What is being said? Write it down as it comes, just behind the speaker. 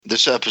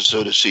This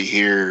episode of See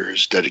Here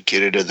is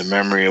dedicated to the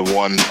memory of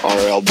one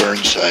R.L.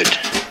 Burnside.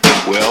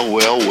 Well,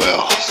 well,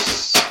 well.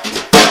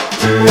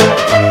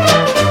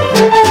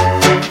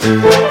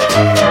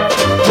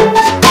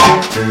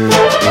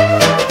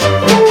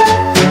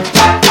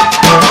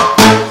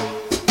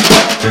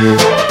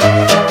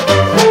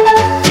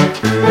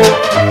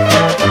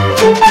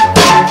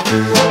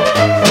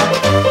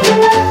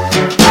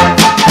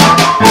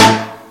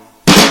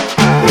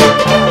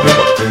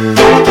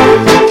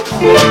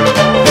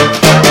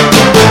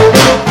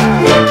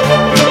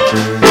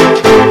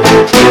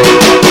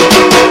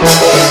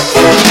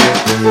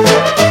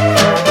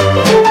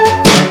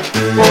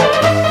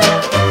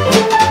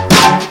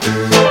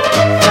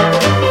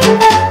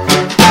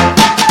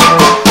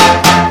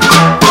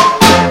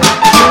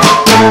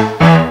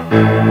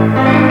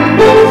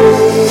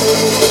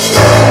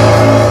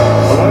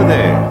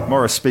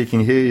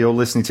 Speaking here, you're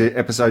listening to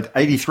episode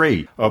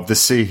 83 of the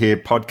See Here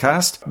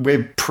podcast.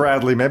 We're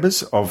proudly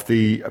members of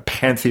the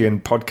Pantheon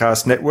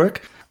Podcast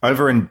Network.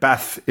 Over in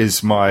Bath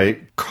is my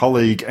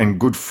colleague and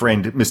good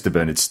friend, Mr.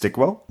 Bernard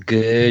Stickwell.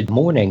 Good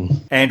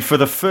morning. And for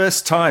the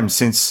first time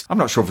since, I'm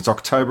not sure if it's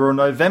October or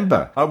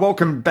November, I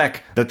welcome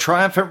back the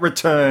triumphant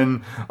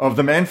return of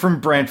the man from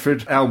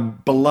Brantford, our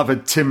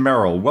beloved Tim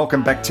Merrill.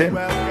 Welcome back, Tim.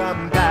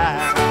 Welcome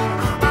back.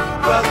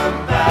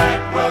 Welcome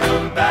back.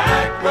 Welcome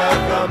back.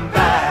 Welcome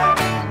back.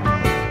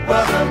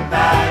 Welcome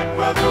back,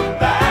 welcome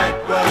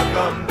back,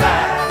 welcome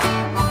back.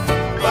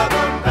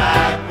 Welcome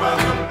back,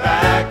 welcome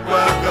back,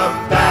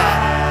 welcome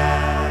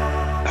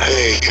back.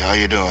 Hey, how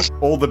you doing?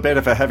 All the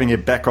better for having you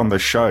back on the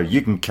show.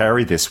 You can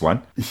carry this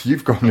one.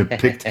 You've gone and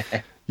picked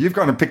a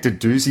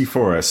doozy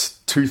for us.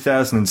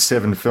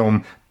 2007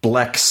 film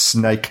Black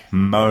Snake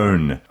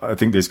Moan. I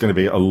think there's going to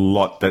be a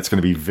lot that's going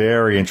to be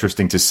very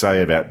interesting to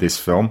say about this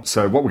film.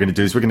 So what we're going to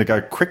do is we're going to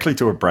go quickly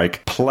to a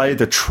break, play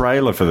the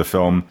trailer for the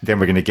film, then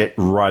we're going to get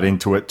right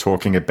into it,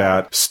 talking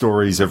about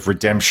stories of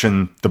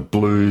redemption, the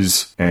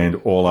blues,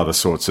 and all other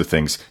sorts of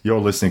things.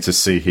 You're listening to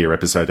See Here,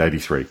 episode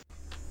 83.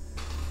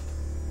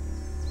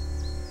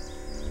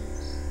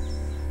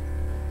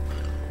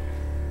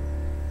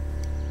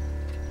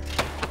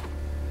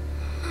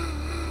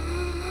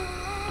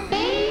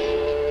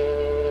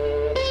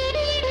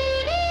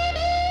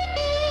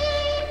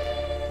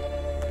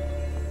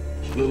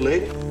 Little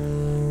lady? You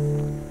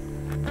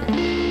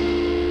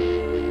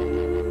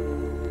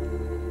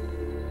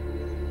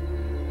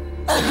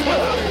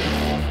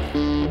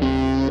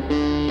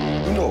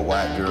know a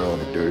white girl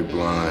with dirty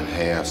blonde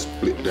hair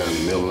split down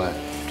the middle like?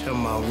 Tell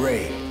my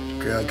Ray,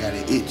 girl got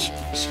an itch.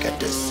 She got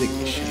that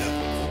sickness, you know.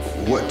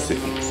 What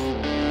sickness?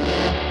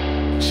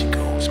 She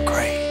goes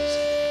crazy.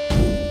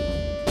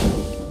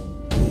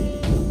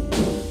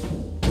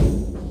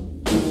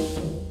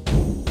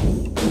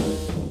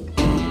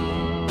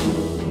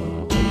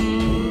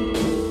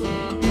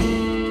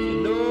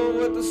 You know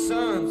what the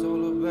sun's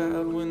all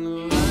about when the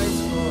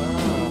lights go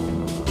out.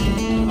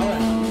 All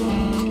right.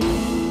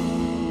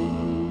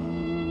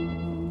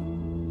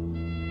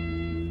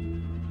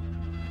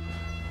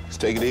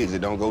 Just take it easy,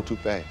 don't go too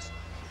fast.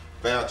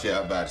 Found you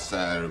out by the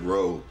side of the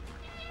road.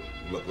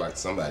 Looked like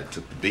somebody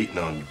took the beating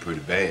on you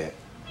pretty bad.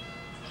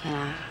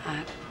 I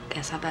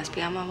guess I best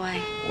be on my way.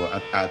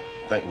 Well, I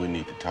think we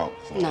need to talk.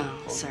 No,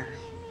 sir.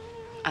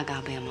 I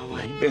gotta be on my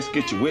way. You best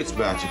get your wits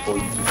about you before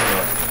you just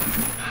start.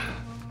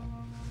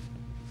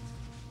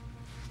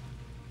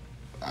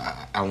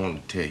 I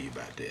want to tell you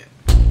about that.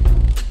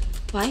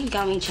 Why you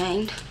got me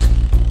chained?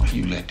 Why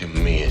you let them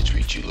men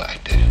treat you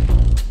like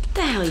that?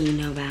 The hell you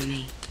know about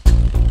me?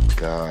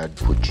 God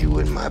put you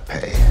in my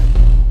path,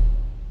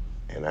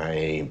 and I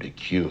aim to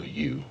cure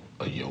you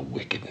of your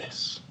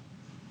wickedness.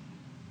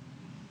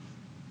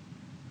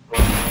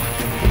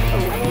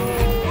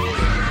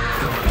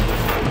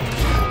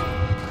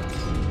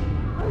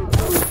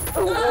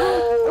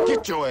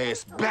 Get your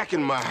ass back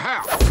in my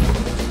house.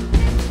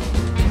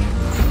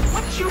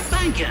 What you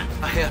thinking?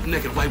 A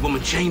half-naked white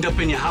woman chained up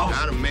in your house?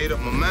 I done made up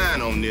my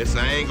mind on this.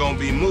 I ain't gonna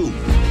be moved.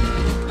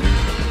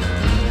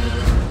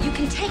 You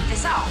can take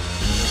this off.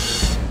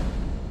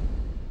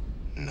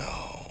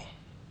 No,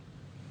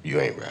 you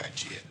ain't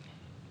right yet.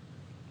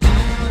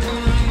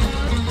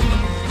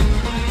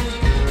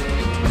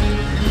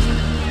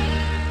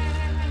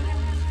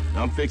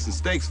 I'm fixing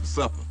steaks for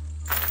supper.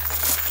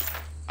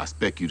 I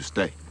expect you to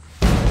stay.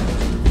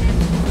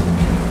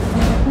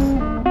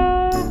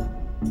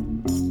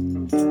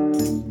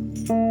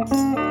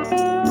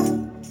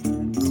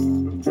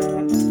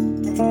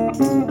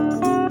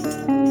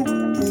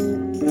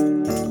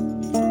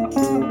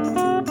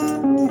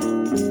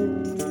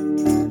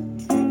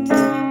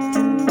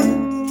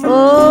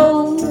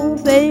 Oh,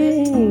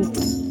 baby,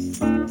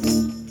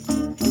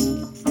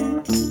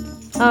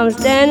 I'm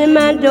standing in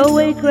my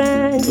doorway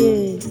crying,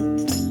 yeah.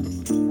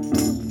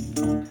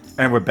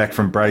 And we're back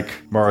from break.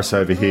 Morris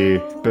over here,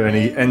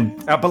 Bernie,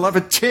 and our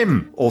beloved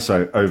Tim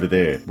also over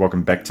there.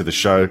 Welcome back to the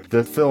show.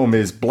 The film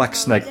is Black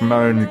Snake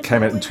Moan,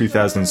 came out in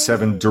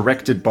 2007,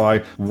 directed by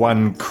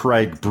one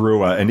Craig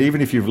Brewer. And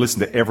even if you've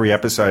listened to every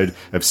episode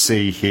of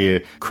See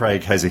Here,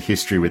 Craig has a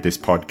history with this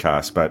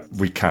podcast, but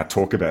we can't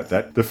talk about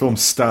that. The film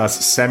stars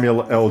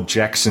Samuel L.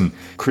 Jackson,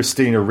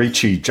 Christina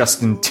Ricci,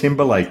 Justin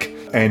Timberlake,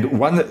 and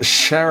one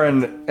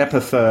Sharon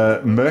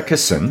Epitha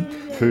Murkison,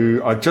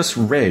 who I just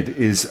read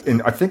is in,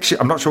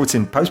 I'm not sure it's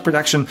in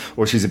post-production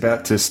or she's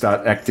about to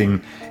start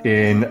acting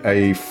in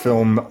a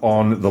film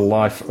on the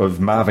life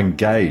of Marvin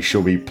Gaye.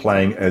 She'll be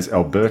playing as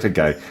Alberta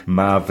Gaye,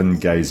 Marvin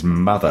Gaye's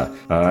mother.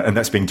 And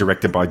that's being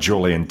directed by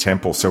Julian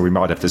Temple, so we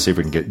might have to see if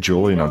we can get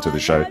Julian onto the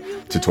show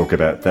to talk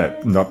about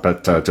that.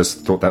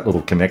 Just thought that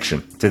little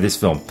connection to this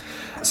film.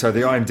 So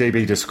the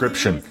IMDb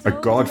description: a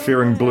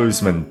God-fearing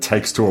bluesman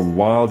takes to a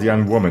wild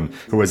young woman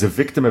who, as a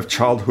victim of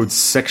childhood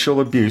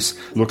sexual abuse,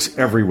 looks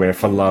everywhere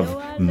for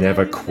love,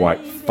 never quite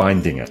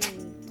finding it.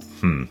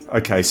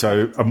 Okay,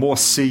 so a more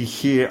See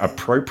Here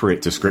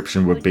appropriate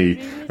description would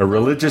be a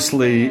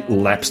religiously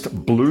lapsed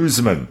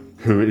bluesman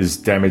who is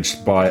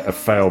damaged by a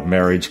failed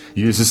marriage,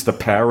 uses the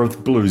power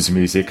of blues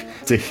music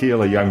to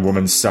heal a young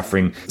woman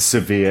suffering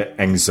severe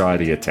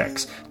anxiety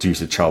attacks due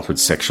to childhood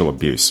sexual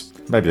abuse.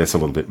 Maybe that's a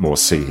little bit more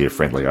See Here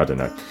friendly, I don't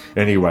know.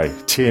 Anyway,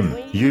 Tim,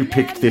 you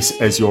picked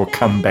this as your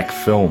comeback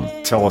film.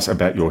 Tell us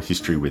about your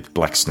history with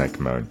Black Snake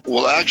Moan.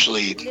 Well,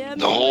 actually,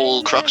 the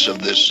whole crux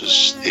of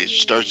this it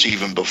starts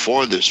even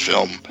before this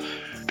film,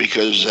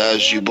 because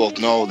as you both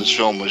know, this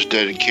film was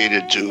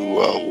dedicated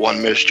to one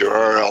Mr.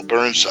 R.L.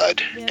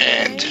 Burnside.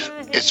 And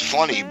it's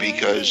funny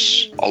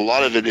because a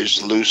lot of it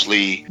is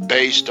loosely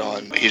based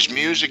on his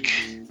music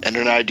and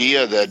an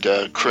idea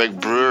that Craig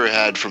Brewer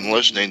had from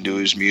listening to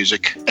his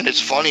music. And it's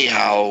funny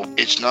how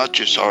it's not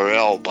just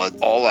RL, but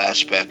all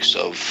aspects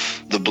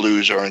of the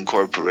blues are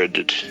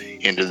incorporated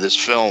into this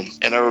film.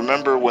 And I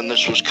remember when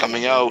this was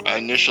coming out,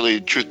 initially,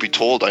 truth be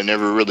told, I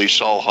never really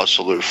saw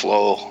Hustle or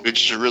Flow. It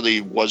just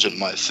really wasn't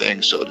my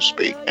thing, so to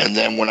speak. And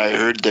then when I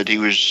heard that he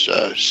was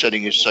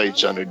setting his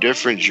sights on a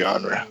different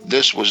genre,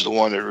 this was the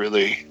one that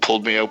really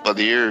pulled me out by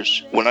the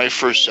ears. When I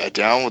first sat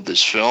down with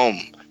this film,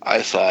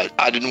 I thought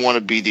I didn't want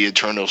to be the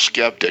eternal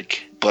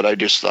skeptic, but I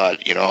just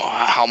thought,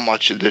 how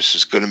much of this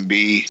is going to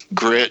be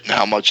grit and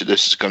how much of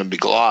this is going to be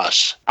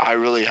gloss. I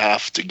really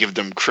have to give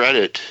them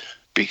credit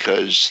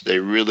because they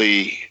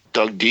really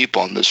dug deep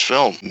on this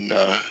film in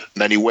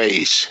many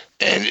ways.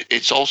 And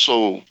it's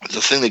also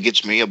the thing that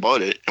gets me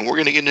about it, and we're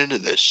going to get into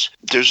this.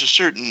 There's a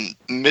certain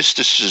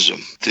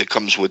mysticism that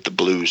comes with the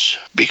blues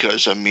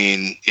because,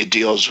 it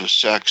deals with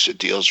sex, it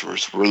deals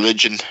with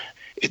religion,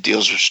 it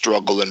deals with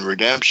struggle and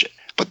redemption.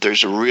 But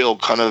there's a real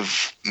kind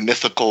of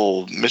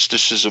mythical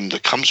mysticism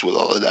that comes with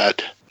all of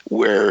that,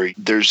 where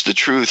there's the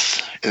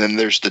truth and then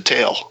there's the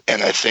tale.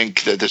 And I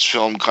think that this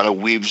film kind of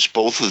weaves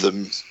both of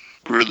them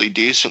really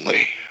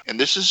decently. And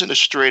this isn't a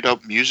straight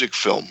up music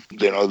film,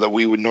 that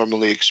we would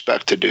normally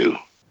expect to do.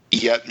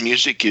 Yet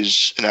music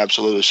is an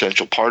absolute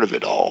essential part of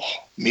it all.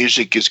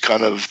 Music is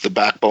kind of the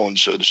backbone,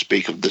 so to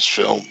speak, of this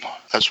film.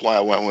 That's why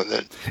I went with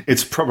it.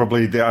 It's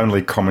probably the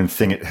only common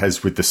thing it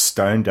has with the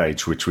Stone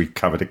Age, which we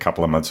covered a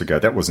couple of months ago.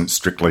 That wasn't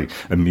strictly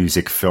a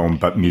music film,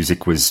 but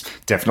music was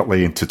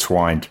definitely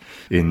intertwined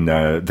in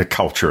the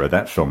culture of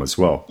that film as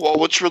well. Well,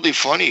 what's really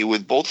funny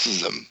with both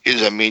of them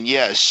is,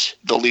 yes,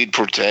 the lead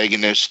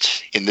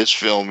protagonist in this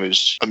film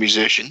is a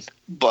musician,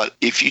 but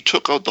if you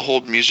took out the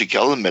whole music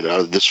element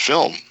out of this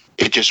film,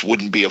 it just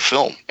wouldn't be a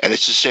film. And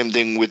it's the same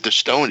thing with the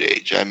Stone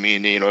Age.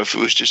 If it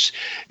was just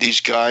these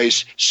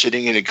guys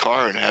sitting in a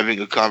car and having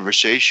a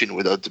conversation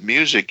without the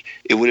music,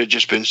 it would have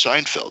just been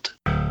Seinfeld.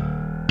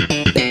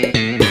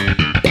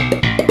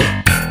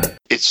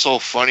 It's so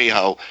funny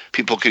how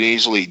people can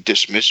easily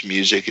dismiss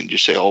music and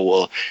just say, oh,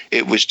 well,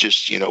 it was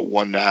just,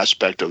 one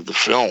aspect of the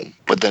film.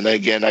 But then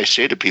again, I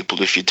say to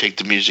people, if you take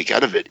the music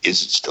out of it,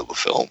 is it still a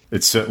film?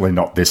 It's certainly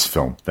not this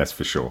film, that's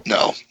for sure.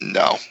 No.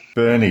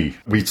 Bernie,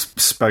 we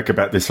spoke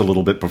about this a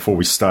little bit before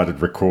we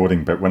started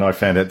recording, but when I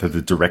found out that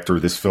the director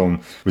of this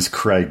film was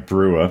Craig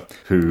Brewer,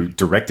 who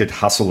directed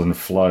Hustle and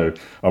Flow,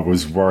 I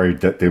was worried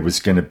that there was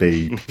going to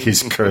be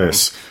his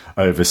curse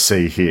over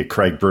See Here.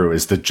 Craig Brewer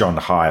is the John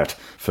Hyatt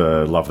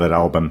for Love That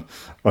Album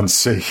on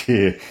See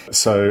Here.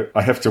 So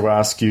I have to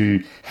ask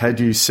you, had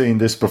you seen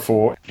this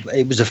before?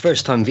 It was a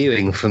first-time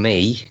viewing for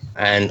me,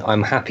 and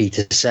I'm happy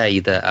to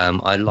say that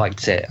I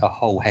liked it a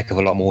whole heck of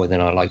a lot more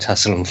than I liked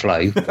Hustle and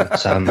Flow.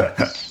 But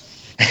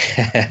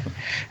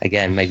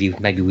again,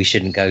 maybe we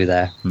shouldn't go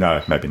there.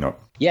 No, maybe not.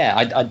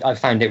 Yeah, I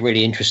found it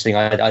really interesting.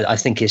 I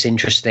think it's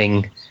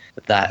interesting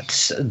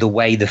that the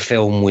way the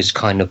film was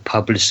kind of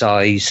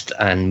publicized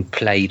and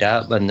played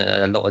up, and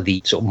a lot of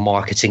the sort of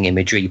marketing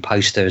imagery,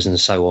 posters and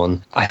so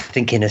on, I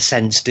think in a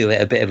sense do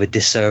it a bit of a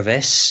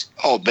disservice.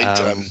 Oh, big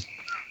time.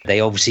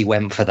 They obviously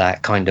went for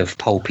that kind of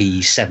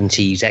pulpy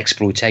 70s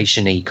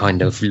exploitation-y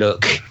kind of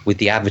look with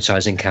the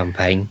advertising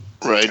campaign.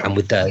 Right. and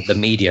with the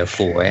media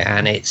for it,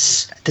 and I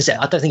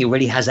don't think it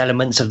really has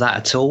elements of that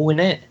at all in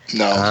it.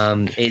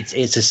 No. It's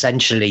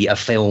essentially a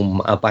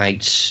film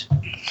about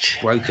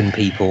broken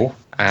people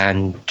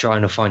and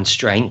trying to find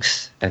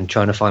strength and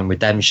trying to find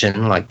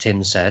redemption, like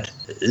Tim said.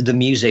 The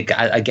music,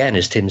 again,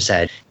 as Tim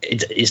said,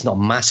 it's not a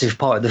massive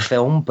part of the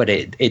film, but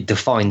it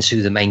defines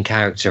who the main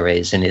character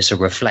is, and it's a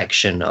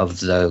reflection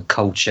of the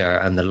culture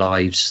and the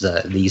lives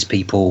that these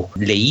people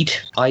lead.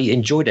 I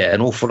enjoyed it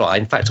an awful lot.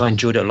 In fact, I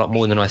enjoyed it a lot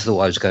more than I thought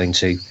I was going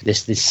to.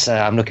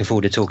 I'm looking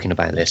forward to talking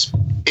about this.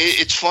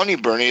 It's funny,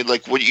 Bernie,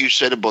 like what you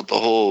said about the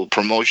whole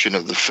promotion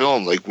of the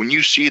film. Like when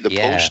you see the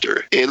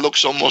poster, it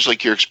looks almost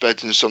like you're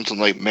expecting something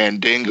like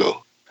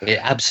Mandingo. Yeah,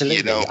 absolutely.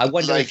 You know, I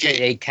wonder like if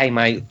it came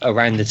out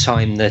around the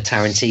time that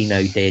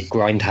Tarantino did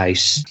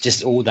Grindhouse.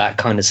 Just all that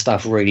kind of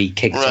stuff really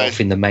kicked off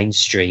in the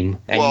mainstream.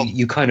 And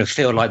you kind of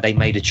feel like they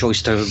made a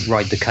choice to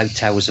ride the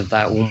coattails of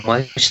that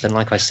almost. And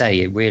like I say,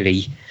 it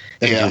really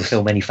doesn't do the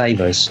film any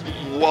favours.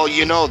 Well,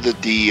 you know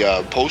that the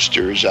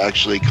poster is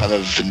actually kind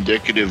of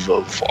indicative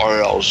of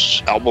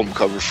RL's album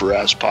cover for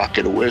Ass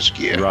Pocket of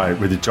Whiskey. Right,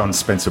 with the John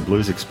Spencer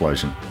blues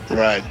explosion.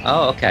 Right.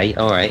 Oh, okay.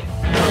 All right.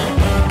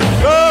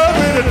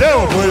 The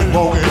devil put his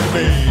poke in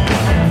me.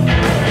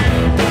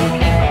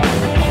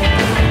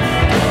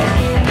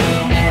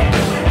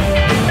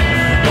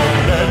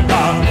 Don't let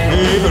my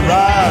baby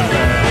ride,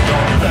 man.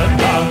 Don't let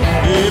my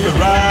baby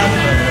ride,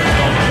 man.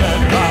 Don't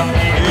let my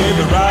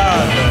baby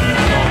ride, man.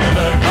 Don't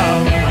let my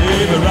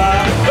baby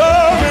ride. Oh,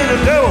 the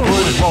devil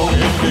put his poke in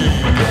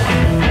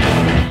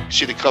me.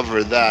 See the cover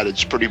of that,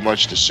 it's pretty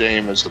much the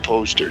same as the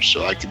poster,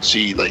 so I can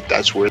see like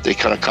that's where they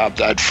kind of copped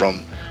that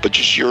from. But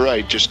just, you're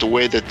right, just the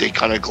way that they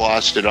kind of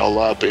glossed it all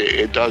up,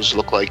 it does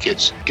look like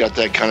it's got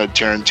that kind of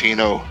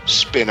Tarantino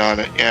spin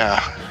on it,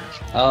 yeah.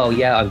 Oh,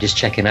 yeah, I'm just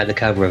checking out the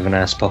cover of An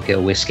Ass Pocket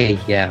of Whiskey.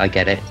 Yeah, I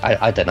get it.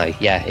 I don't know.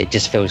 Yeah, it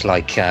just feels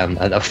like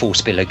a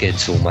false bill of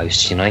goods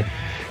almost, you know?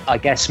 I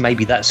guess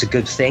maybe that's a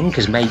good thing,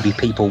 because maybe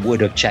people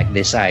would have checked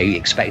this out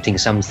expecting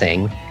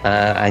something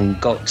and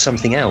got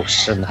something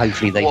else, and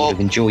hopefully they would have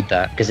enjoyed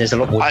that, because there's a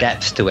lot more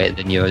depth to it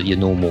than your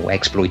normal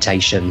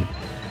exploitation.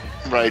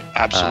 Right,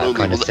 absolutely.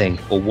 Kind of thing,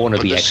 or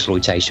wannabe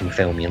exploitation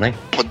film, you know?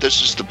 But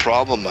this is the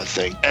problem, I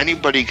think.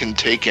 Anybody can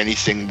take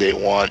anything they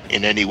want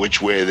in any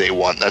which way they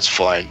want, that's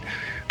fine.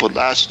 But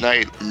last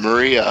night,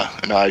 Maria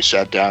and I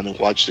sat down and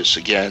watched this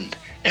again,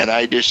 and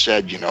I just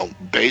said, you know,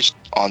 based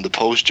on the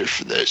poster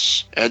for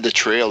this and the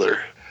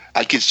trailer,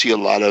 I could see a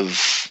lot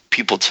of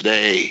people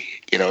today,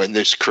 you know, in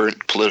this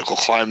current political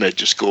climate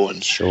just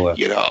going,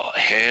 you know,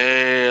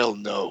 hell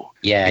no.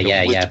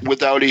 Yeah,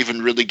 without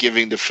even really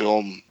giving the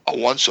film a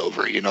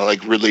once-over, you know,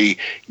 like really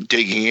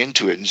digging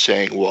into it and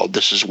saying, well,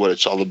 this is what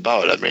it's all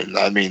about.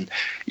 I mean,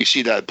 you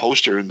see that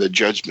poster and the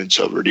judgment's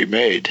already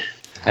made.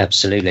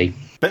 Absolutely.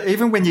 But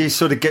even when you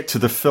sort of get to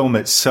the film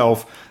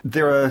itself,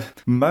 there are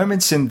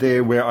moments in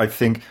there where I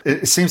think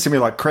it seems to me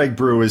like Craig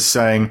Brewer is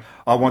saying,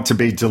 I want to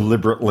be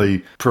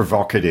deliberately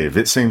provocative.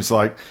 It seems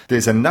like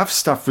there's enough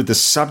stuff with the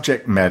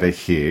subject matter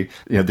here.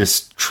 You know,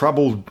 this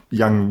troubled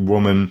young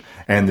woman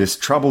and this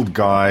troubled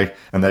guy,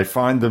 and they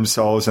find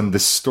themselves, and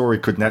this story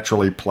could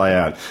naturally play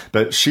out.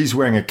 But she's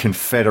wearing a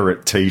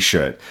Confederate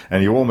T-shirt,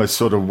 and you almost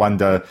sort of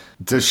wonder,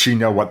 does she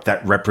know what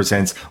that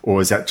represents,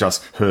 or is that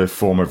just her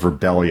form of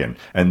rebellion?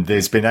 And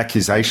there's been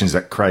accusations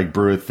at Craig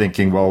Brewer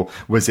thinking, well,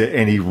 was there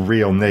any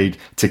real need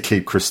to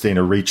keep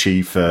Christina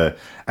Ricci for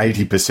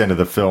 80% of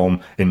the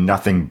film in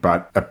nothing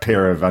but a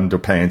pair of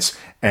underpants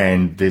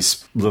and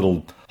this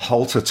little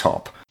halter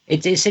top?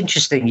 It's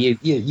interesting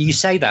you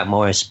say that,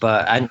 Morris,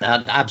 but and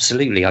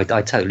absolutely, I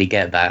totally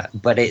get that.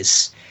 But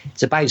it's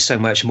about so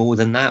much more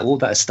than that. All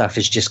that stuff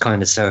is just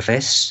kind of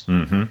surface.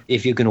 Mm-hmm.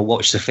 If you're going to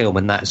watch the film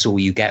and that's all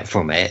you get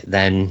from it,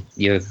 then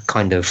you're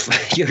kind of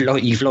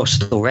you've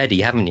lost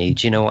already, haven't you?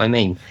 Do you know what I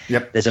mean?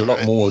 Yep. There's a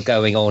lot more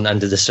going on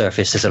under the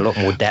surface. There's a lot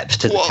more depth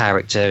to the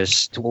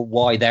characters, to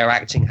why they're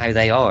acting how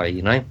they are.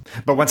 You know.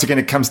 But once again,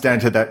 it comes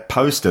down to that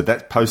poster.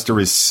 That poster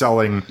is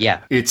selling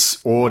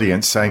its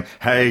audience, saying,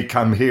 "Hey,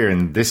 come here,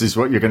 and this is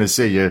what you're going to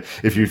see.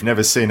 If you've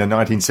never seen a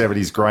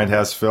 1970s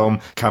grindhouse film,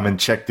 come and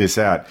check this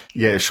out."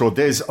 Yeah, sure.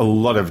 There's a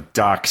lot of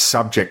dark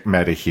subject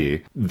matter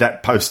here.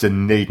 That poster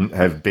needn't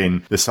have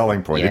been the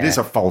selling point. It is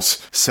a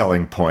false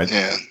selling point.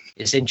 Yeah.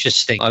 It's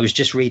interesting. I was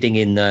just reading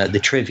in the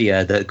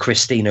trivia that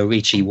Christina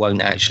Ricci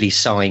won't actually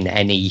sign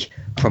any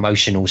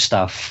promotional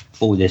stuff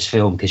for this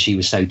film because she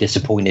was so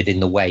disappointed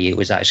in the way it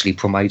was actually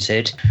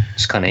promoted.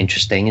 It's kind of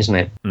interesting, isn't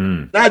it?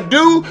 I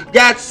do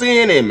got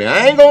sin in me.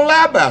 I ain't gonna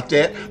lie about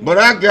that, but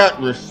I got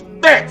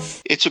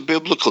respect. It's a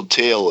biblical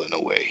tale in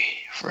a way,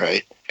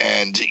 right?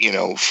 And, you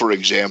know, for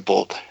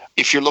example,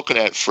 if you're looking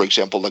at, for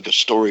example, like a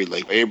story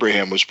like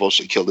Abraham was supposed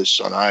to kill his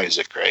son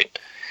Isaac, right?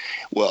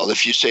 well,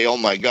 if you say, oh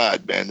my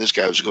God, man, this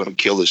guy was going to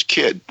kill his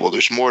kid, well,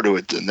 there's more to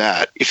it than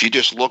that. If you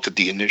just look at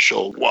the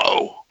initial,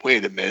 whoa,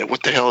 wait a minute,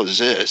 what the hell is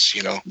this?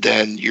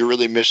 Then you're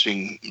really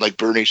missing, like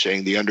Bernie's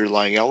saying, the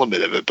underlying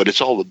element of it. But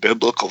it's all the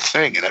biblical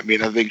thing. And I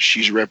mean, I think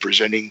she's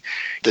representing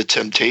the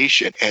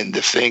temptation. And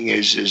the thing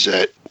is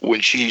that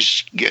when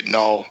she's getting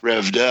all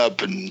revved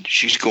up and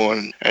she's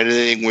going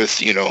anything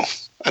with,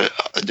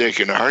 a dick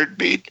and a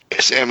heartbeat,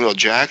 Samuel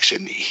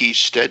Jackson, he's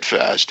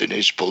steadfast in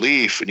his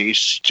belief, and he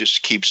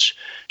just keeps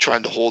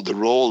trying to hold the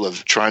role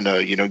of trying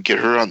to, get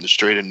her on the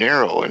straight and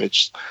narrow. And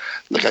it's,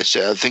 like I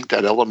said, I think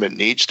that element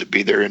needs to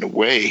be there in a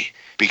way,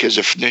 because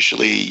if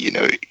initially,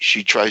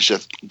 she tries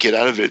to get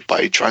out of it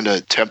by trying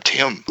to tempt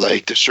him,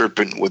 like the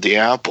serpent with the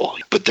apple.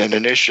 But then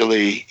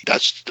initially,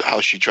 that's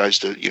how she tries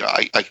to,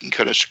 I can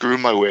kind of screw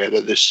my way out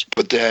of this.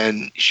 But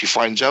then she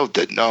finds out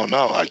that, no,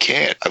 I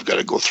can't. I've got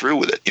to go through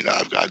with it.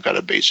 I've got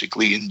to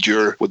basically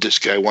endure what this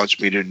guy wants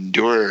me to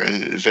endure.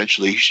 And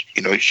eventually,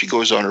 she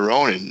goes on her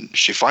own and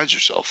she finds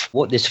herself.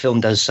 What this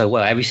film does so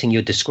well, everything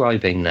you're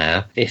describing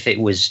now, if it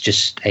was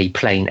just a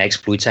plain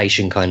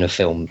exploitation kind of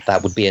film,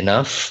 that would be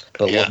enough.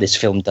 But what this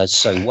film does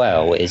so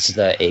well is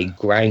that it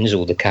grounds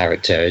all the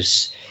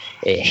characters.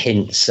 It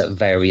hints at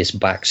various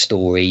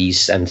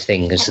backstories and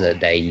things that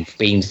they've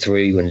been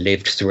through and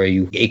lived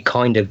through. It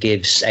kind of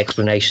gives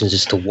explanations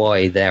as to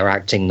why they're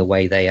acting the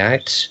way they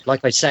act.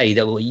 Like I say,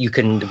 that you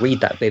can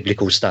read that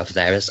biblical stuff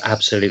there. It's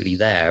absolutely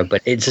there.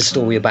 But it's a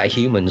story about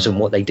humans and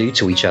what they do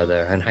to each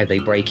other and how they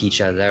break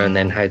each other and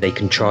then how they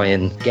can try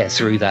and get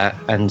through that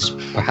and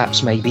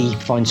perhaps maybe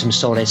find some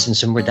solace and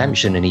some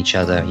redemption in each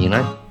other,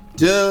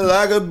 Just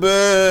like a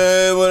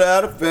bird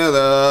without a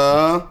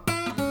feather.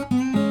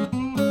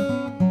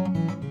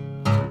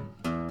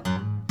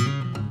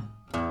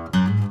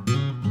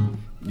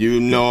 You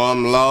know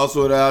I'm lost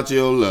without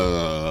your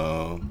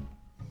love.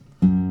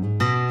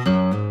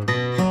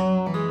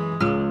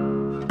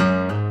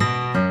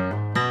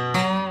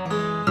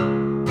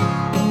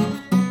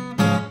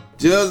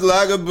 Just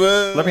like a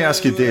bird. Let me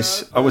ask you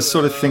this. I was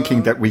sort of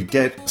thinking that we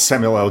get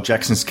Samuel L.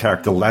 Jackson's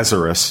character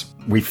Lazarus.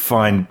 We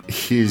find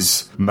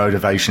his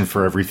motivation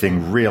for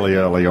everything really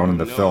early on in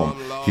the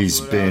film. He's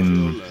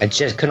been...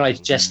 Can I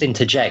just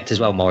interject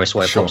as well, Morris,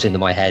 where it pops into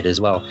my head as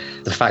well?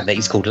 The fact that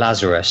he's called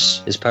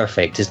Lazarus is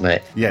perfect, isn't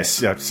it?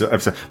 Yes,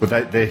 absolutely.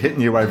 Well, they're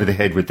hitting you over the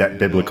head with that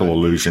biblical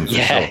allusion. For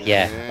sure.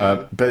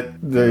 Yeah. But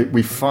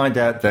we find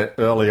out that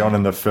early on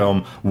in the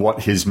film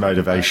what his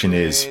motivation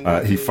is.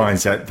 He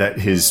finds out that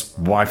his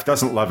wife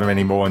doesn't love him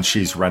anymore and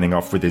she's running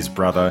off with his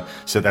brother,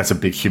 so that's a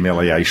big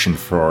humiliation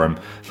for him.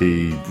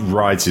 He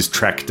rides his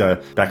tractor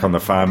back on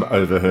the farm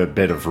over her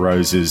bed of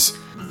roses.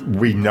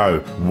 We know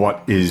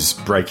what is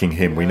breaking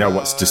him. We know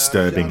what's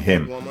disturbing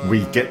him.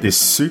 We get this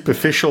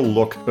superficial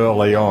look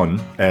early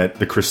on at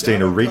the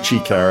Christina Ricci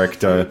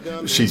character.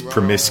 She's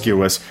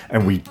promiscuous,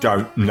 and we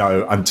don't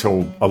know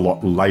until a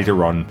lot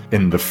later on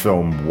in the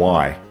film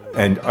why.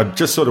 And I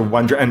just sort of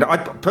wonder, and I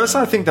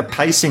personally think the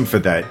pacing for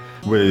that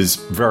was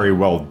very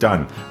well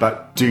done.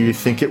 But do you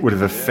think it would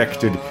have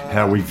affected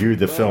how we viewed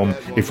the film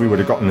if we would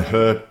have gotten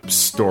her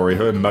story,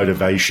 her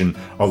motivation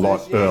a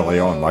lot early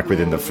on, like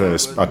within the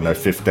first,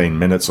 15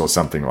 minutes or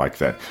something like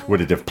that? Would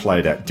it have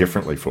played out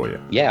differently for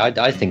you? Yeah,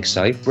 I think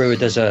so. Brewer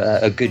does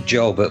a good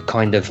job at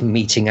kind of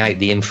meting out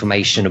the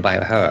information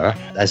about her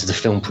as the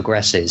film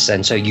progresses.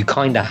 And so you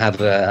kind of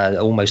have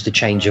almost a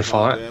change of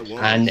heart,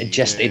 and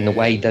just in the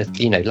way that,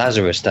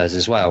 Lazarus does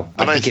as well.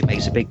 I think it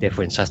makes a big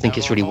difference. I think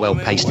it's really well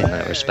paced in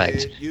that respect.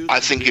 I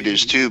think it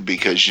is too,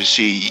 because you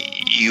see,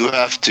 you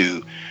have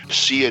to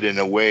see it in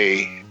a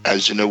way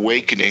as an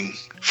awakening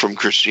from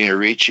Christina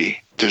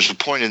Ricci. There's a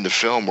point in the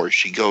film where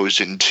she goes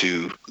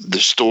into the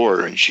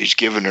store and she's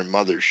giving her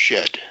mother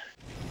shit.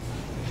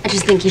 I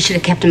just think you should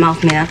have kept him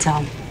off me, that's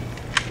all.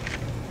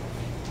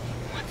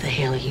 What the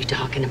hell are you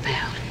talking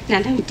about?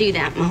 Now, don't do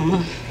that,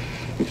 Mama.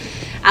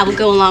 I will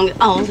go along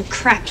with all the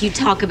crap you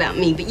talk about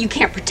me, but you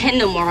can't pretend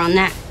no more on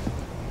that.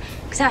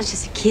 Because I was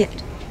just a kid.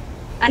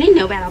 I didn't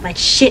know about all that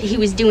shit he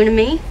was doing to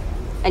me.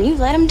 And you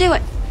let him do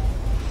it.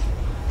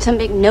 Some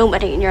big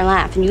nobody in your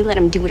life, and you let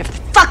him do whatever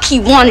the fuck he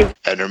wanted.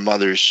 And her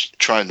mother's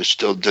trying to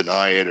still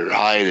deny it or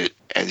hide it.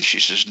 And she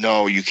says,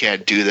 no, you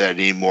can't do that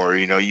anymore.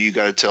 You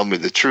got to tell me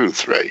the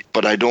truth, right?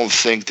 But I don't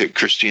think that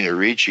Christina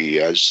Ricci,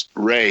 as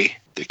Ray,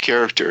 the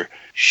character,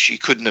 she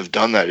couldn't have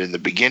done that in the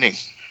beginning.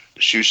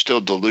 She was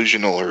still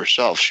delusional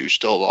herself. She was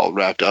still all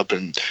wrapped up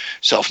in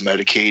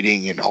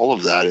self-medicating and all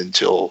of that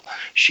until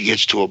she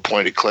gets to a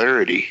point of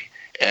clarity.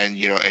 And,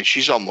 and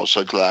she's almost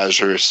like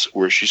Lazarus,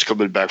 where she's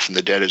coming back from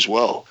the dead as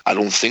well. I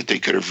don't think they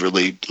could have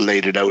really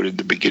laid it out in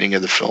the beginning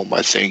of the film.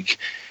 I think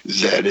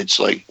that it's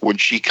like when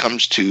she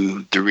comes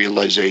to the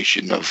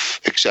realization of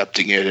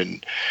accepting it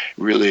and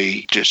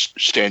really just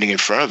standing in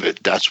front of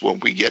it, that's when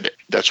we get it.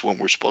 That's when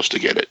we're supposed to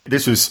get it.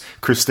 This was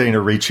Christina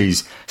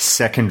Ricci's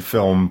second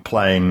film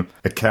playing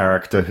a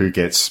character who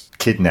gets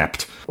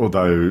kidnapped,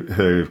 although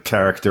her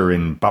character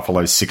in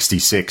Buffalo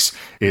 66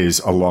 is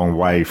a long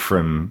way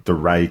from the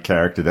Ray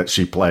character that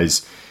she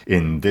plays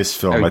in this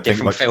film. Very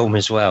different film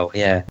as well,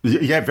 yeah.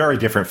 Yeah, very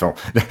different film.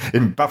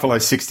 In Buffalo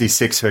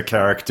 66, her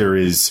character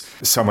is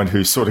someone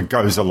who sort of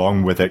goes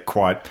along with it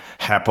quite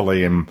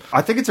happily. And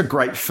I think it's a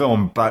great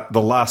film, but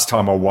the last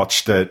time I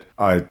watched it,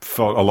 I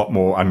felt a lot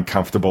more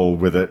uncomfortable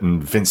with it.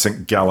 And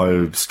Vincent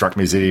Gallo struck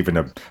me as even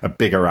a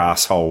bigger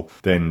asshole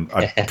than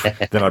I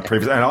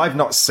previously. And I've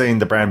not seen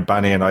The Brown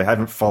Bunny, and I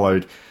haven't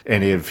followed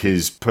any of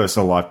his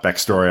personal life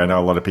backstory. I know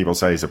a lot of people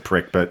say he's a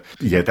prick, but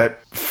yeah,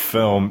 that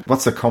film,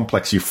 what's the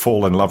complex? You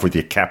fall in love with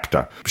your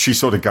captor. She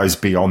sort of goes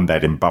beyond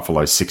that in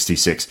Buffalo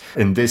 66.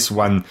 In this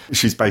one,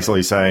 she's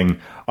basically saying,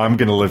 I'm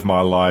going to live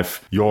my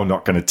life. You're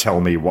not going to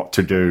tell me what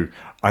to do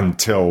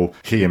until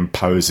he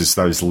imposes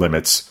those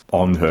limits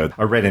on her.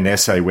 I read an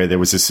essay where there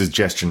was a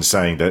suggestion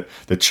saying that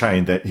the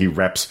chain that he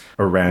wraps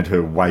around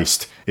her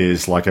waist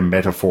is like a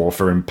metaphor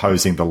for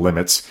imposing the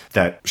limits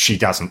that she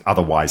doesn't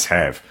otherwise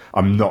have.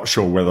 I'm not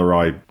sure whether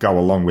I go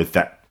along with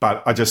that,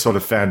 but I just sort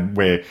of found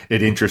it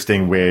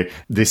interesting where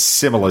this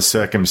similar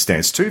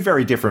circumstance, two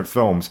very different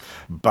films,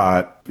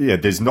 but yeah,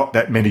 there's not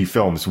that many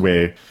films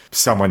where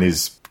someone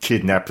is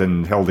kidnapped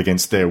and held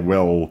against their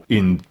will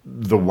in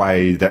the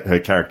way that her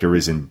character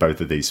is in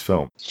both of these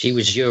films. She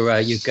was your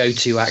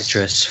go-to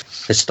actress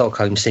for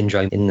Stockholm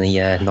Syndrome in the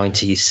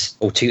 90s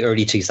or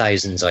early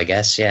 2000s, I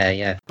guess.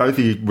 Yeah. Both of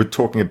you were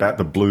talking about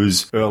the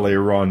blues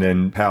earlier on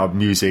and how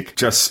music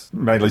just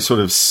mainly sort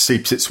of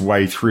seeps its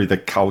way through the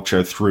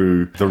culture,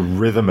 through the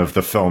rhythm of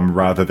the film,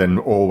 rather than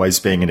always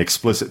being an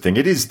explicit thing.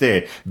 It is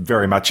there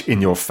very much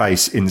in your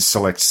face in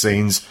select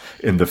scenes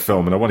in the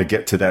film, and I want to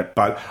get to that.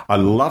 But I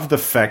love the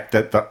fact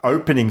that the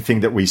opening thing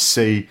that we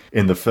see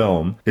in the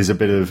film is a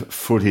bit of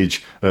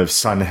footage of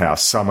Son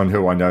House, someone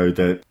who I know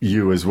that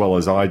you as well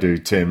as I do,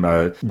 Tim,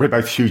 we're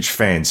both huge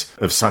fans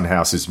of Son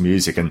House's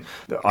music. And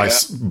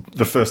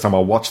the first time I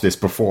watched this,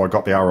 before I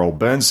got the R.L.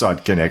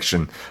 Burnside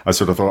connection, I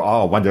sort of thought,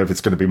 I wonder if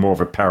it's going to be more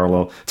of a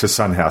parallel to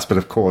Son House. But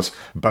of course,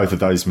 both of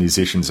those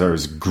musicians are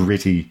as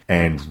gritty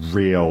and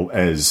real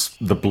as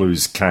the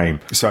blues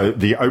came. So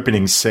the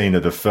opening scene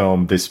of the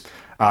film, this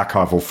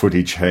archival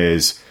footage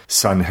has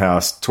Son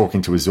House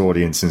talking to his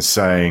audience and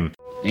saying,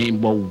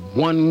 ain't but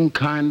one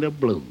kind of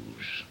blues,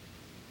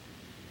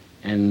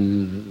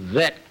 and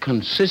that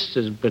consists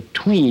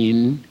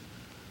between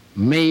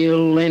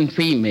male and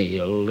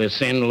female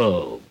that's in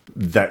love.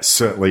 That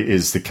certainly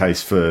is the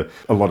case for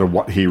a lot of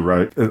what he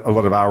wrote. A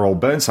lot of R.L.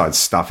 Burnside's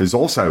stuff is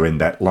also in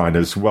that line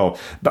as well.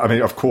 But I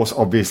mean, of course,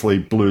 obviously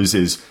blues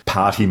is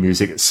party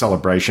music, it's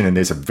celebration, and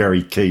there's a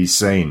very key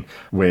scene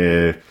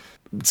where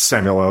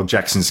Samuel L.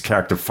 Jackson's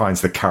character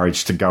finds the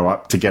courage to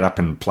get up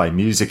and play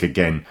music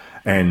again,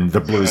 and the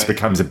blues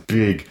becomes a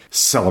big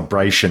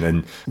celebration.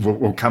 And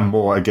we'll come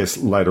more, I guess,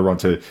 later on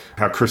to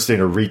how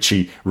Christina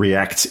Ricci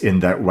reacts in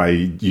that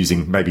way,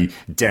 using maybe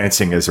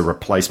dancing as a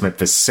replacement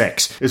for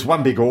sex. It's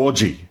one big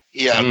orgy.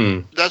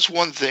 Yeah, that's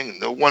one thing.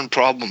 The one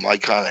problem I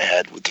kind of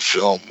had with the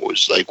film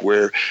was like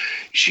where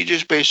she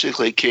just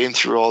basically came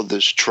through all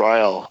this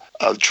trial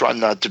of trying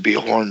not to be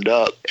horned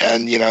up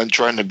and,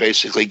 trying to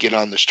basically get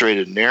on the straight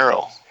and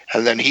narrow.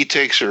 And then he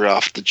takes her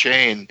off the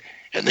chain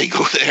and they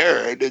go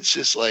there, and it's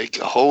just like,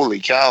 holy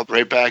cow,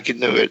 right back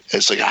into it.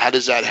 It's like, how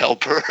does that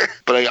help her?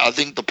 But I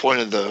think the point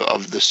of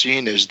the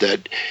scene is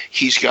that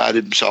he's got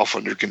himself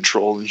under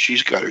control and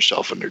she's got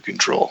herself under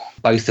control.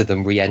 Both of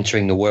them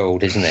re-entering the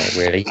world, isn't it,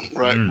 really?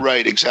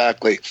 Right,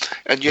 exactly.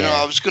 And,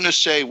 I was going to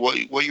say, what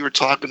you were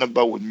talking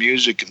about with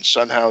music and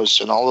Son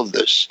House and all of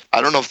this, I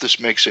don't know if this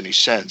makes any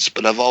sense,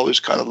 but I've always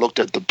kind of looked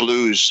at the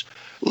blues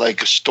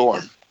like a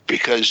storm.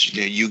 Because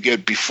you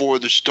get before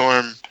the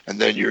storm, and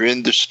then you're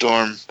in the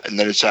storm, and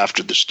then it's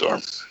after the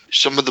storm.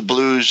 Some of the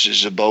blues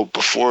is about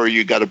before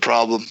you got a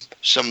problem.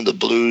 Some of the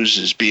blues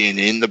is being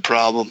in the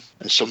problem.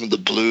 And some of the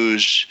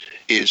blues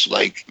is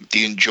like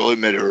the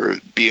enjoyment or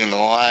being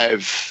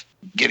alive,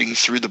 getting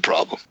through the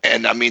problem.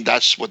 And I mean,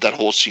 that's what that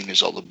whole scene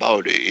is all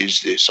about,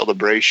 is the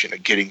celebration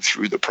of getting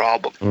through the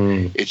problem.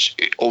 It's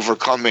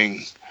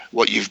overcoming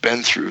what you've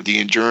been through, the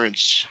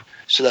endurance.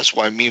 So that's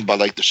what I mean by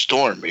like the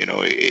storm,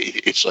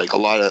 it's like a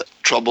lot of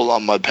trouble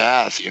on my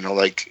path,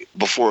 like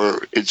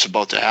before it's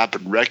about to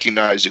happen,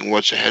 recognizing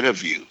what's ahead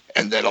of you.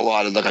 And then a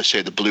lot of, like I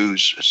say, the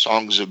blues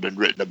songs have been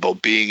written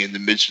about being in the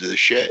midst of the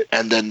shit.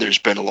 And then there's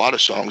been a lot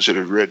of songs that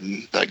have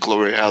written like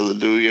Glory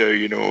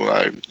Hallelujah,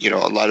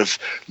 a lot of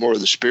more of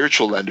the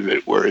spiritual end of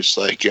it where it's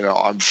like,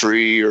 I'm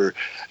free, or,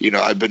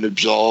 I've been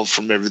absolved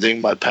from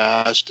everything, my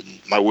past and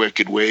my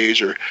wicked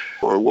ways, or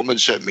a woman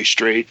set me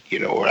straight,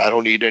 or I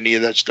don't need any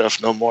of that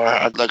stuff no more.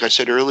 Like I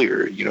said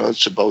earlier,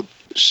 it's about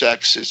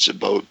sex, it's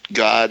about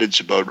God, it's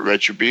about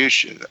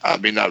retribution. I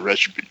mean, not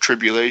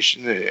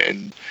tribulation,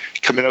 and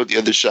coming out the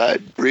other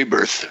side,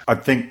 rebirth. I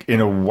think in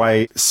a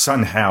way,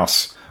 Son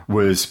House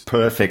was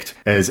perfect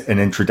as an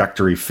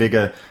introductory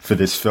figure for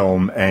this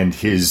film, and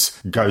his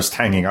ghost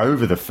hanging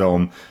over the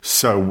film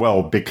so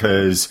well,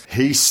 because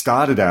he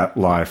started out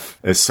life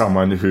as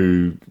someone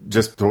who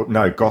just thought,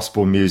 no,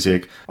 gospel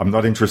music, I'm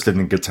not interested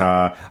in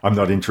guitar, I'm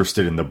not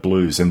interested in the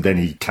blues. And then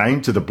he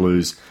came to the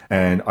blues,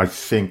 and I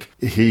think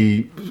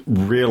he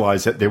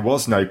realized that there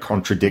was no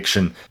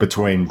contradiction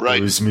between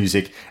blues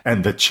music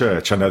and the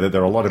church. I know that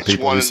there are a lot of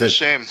people who said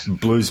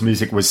blues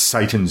music was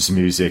Satan's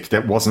music,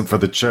 that wasn't for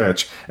the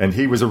church, and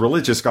he was a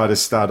religious guy to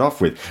start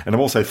off with. And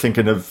I'm also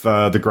thinking of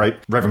the great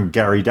Reverend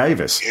Gary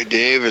Davis.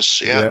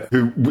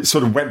 Who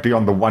sort of went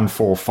beyond the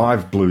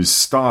 1-4-5 blues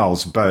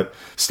styles, but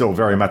still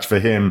very much for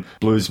him,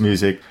 blues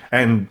music.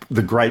 And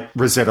the great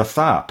Rosetta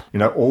Tharpe,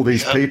 all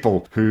these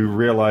people who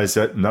realize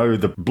that, no,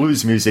 the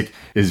blues music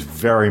is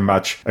very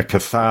much a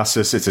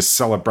catharsis, it's a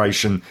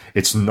celebration,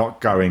 it's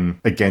not going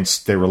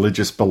against their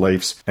religious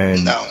beliefs.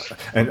 And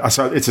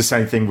so it's the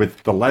same thing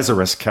with the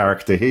Lazarus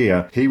character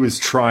here. He was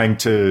trying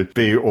to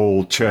be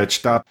all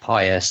churched up,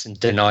 pious, and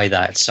deny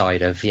that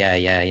side of,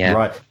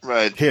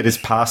 Right. He had his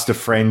pastor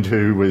friend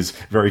who was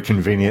very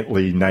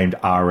conveniently named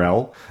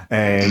RL,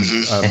 and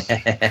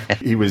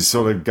he was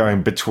sort of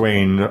going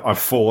between, I've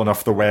fallen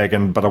off the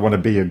wagon, but I want to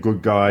be a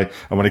good guy.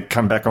 I want to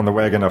come back on the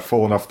wagon. I've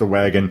fallen off the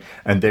wagon.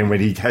 And then when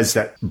he has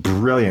that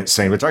brilliant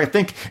scene, which I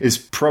think is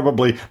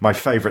probably my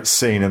favorite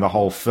scene in the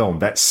whole film,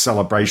 that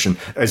celebration.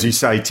 As you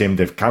say, Tim,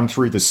 they've come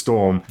through the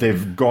storm.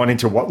 They've gone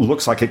into what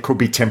looks like it could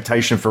be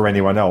temptation for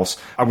anyone else.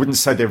 I wouldn't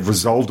say they've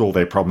resolved all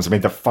their problems. I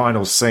mean, the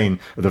final scene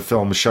of the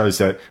film shows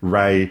that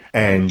Ray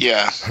and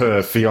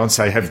her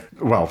fiance have,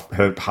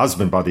 her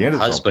husband by the end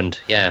of the film,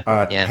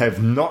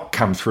 have not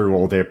come through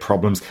all their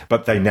problems,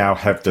 but they now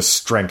have the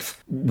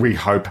strength, we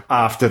hope,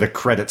 after the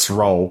credits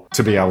roll,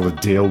 to be able to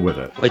deal with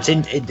it. It's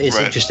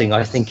interesting.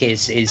 I think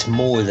it's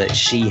more that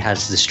she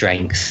has the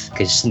strength,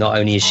 because not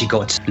only has she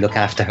got to look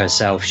after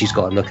herself, she's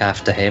got to look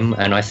after him.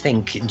 And I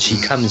think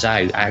she comes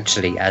out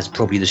actually as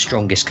probably the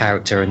strongest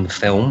character in the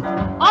film.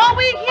 All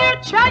we hear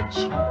church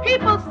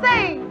people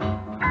say,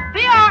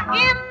 they are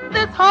in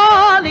this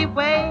holy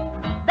way.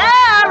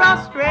 There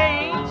are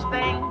strange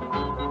things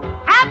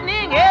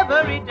happening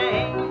every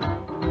day.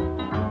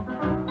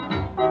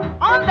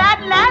 On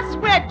that last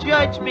great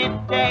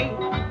judgment day,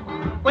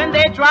 when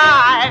they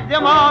drive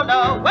them all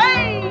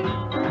away,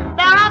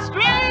 there are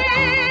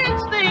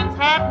strange things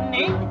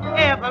happening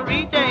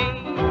every day.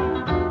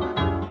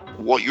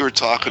 What you were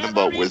talking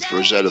about with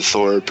Rosetta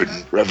Tharpe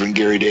and Reverend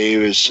Gary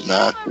Davis and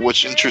that,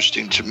 what's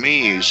interesting to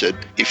me is that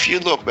if you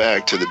look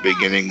back to the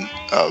beginning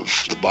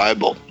of the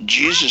Bible,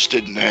 Jesus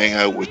didn't hang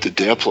out with the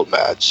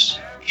diplomats.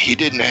 He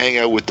didn't hang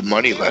out with the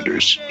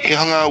moneylenders. He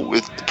hung out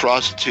with the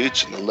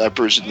prostitutes and the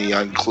lepers and the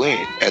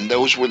unclean. And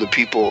those were the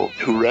people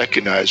who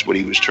recognized what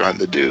he was trying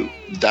to do.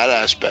 That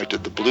aspect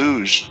of the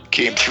blues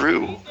came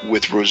through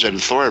with Rosetta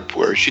Tharpe,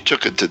 where she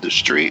took it to the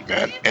street,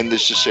 man. And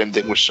this is the same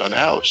thing with Son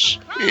House,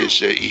 is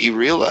that he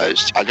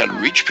realized, I got to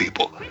reach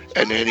people.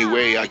 And any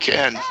way I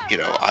can,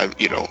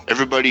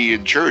 everybody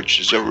in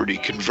church is already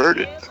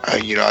converted.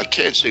 I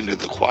can't sing to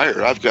the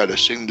choir. I've got to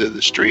sing to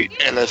the street.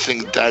 And I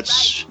think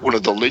that's one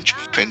of the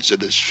linchpins of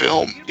this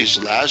film,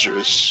 is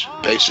Lazarus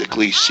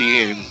basically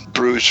seeing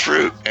bruised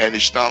fruit. And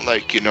it's not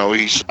like,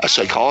 he's a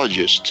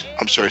psychiatrist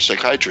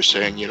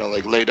saying,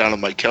 lay down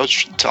on my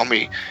couch and tell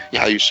me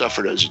how you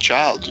suffered as a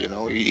child.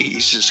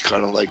 He's just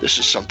kind of like, this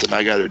is something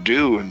I got to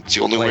do, and it's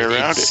the only way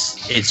around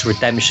it. It's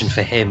redemption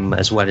for him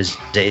as well as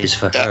it is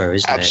for her,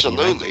 isn't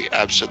absolutely, it?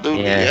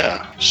 Absolutely,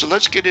 yeah. So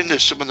let's get into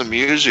some of the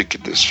music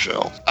in this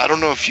film. I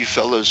don't know if you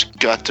fellas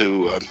got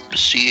to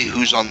see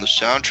who's on the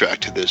soundtrack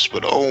to this,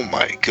 but oh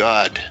my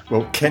God.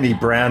 Well, Kenny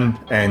Brown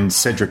and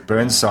Cedric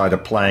Burnside are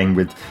playing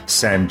with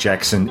Sam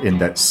Jackson in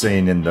that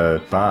scene in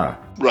the bar.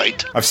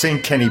 Right. I've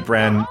seen Kenny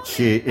Brown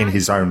here in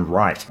his own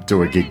right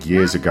do a gig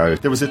years ago.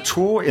 There was a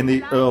tour in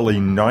the early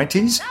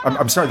 90s.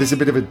 I'm sorry, there's a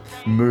bit of a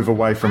move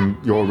away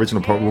from your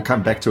original point. We'll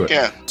come back to it.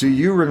 Yeah. Do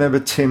you remember,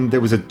 Tim,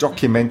 there was a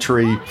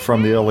documentary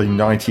from the early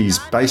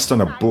 90s based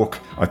on a book,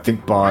 I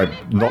think by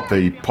not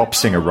the pop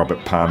singer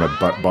Robert Palmer,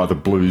 but by the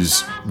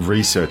blues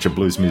researcher,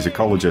 blues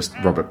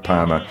musicologist Robert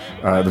Palmer.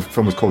 The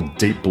film was called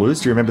Deep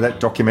Blues. Do you remember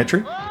that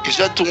documentary? Is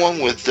that the one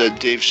with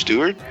Dave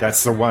Stewart?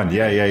 That's the one,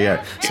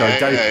 yeah. So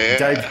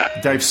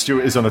Dave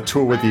Stewart is on a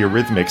tour with the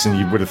Eurythmics, and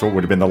you would have thought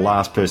would have been the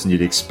last person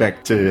you'd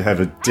expect to have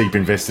a deep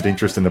invested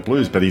interest in the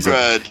blues, but he's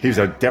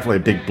definitely a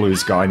big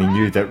blues guy, and he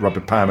knew that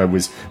Robert Palmer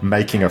was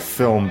making a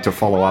film to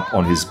follow up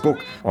on his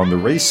book on the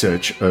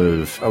research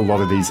of a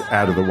lot of these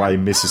out-of-the-way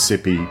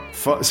Mississippi.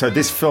 So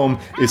this film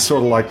is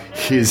sort of like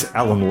his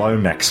Alan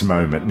Lomax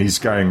moment, and he's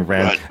going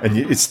around, and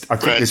I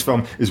think this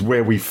film is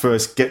where we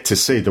first get to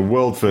see, the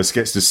world first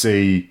gets to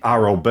see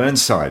R.L.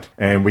 Burnside,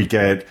 and we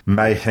get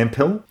May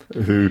Hemphill,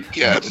 who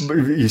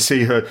you see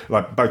see her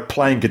like both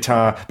playing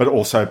guitar but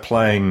also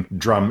playing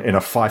drum in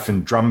a fife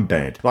and drum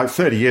band. Like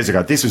 30 years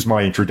ago, this was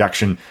my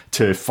introduction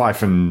to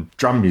fife and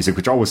drum music,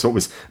 which I always thought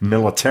was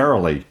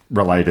militarily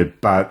related,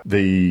 but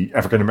the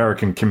African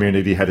American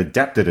community had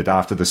adapted it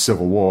after the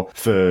Civil War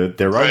for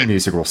their own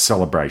musical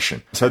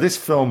celebration. So this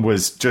film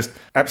was just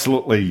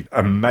absolutely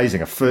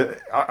amazing.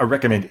 I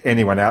recommend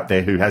anyone out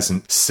there who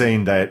hasn't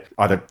seen that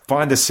either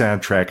find the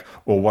soundtrack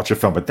or watch a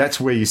film, but that's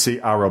where you see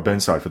R.L.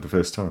 Burnside for the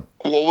first time.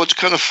 Well, what's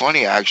kind of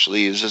funny,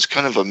 actually, is it's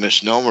kind of a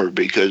misnomer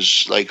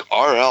because, like,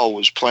 R.L.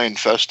 was playing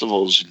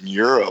festivals in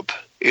Europe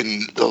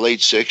in the late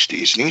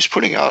 60s, and he was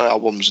putting out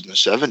albums in the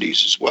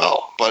 70s as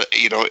well. But,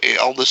 you know,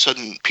 all of a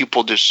sudden,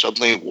 people just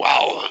suddenly,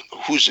 wow,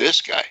 who's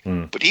this guy?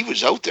 But he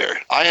was out there.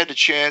 I had a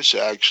chance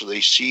to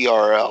actually see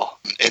R.L.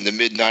 in the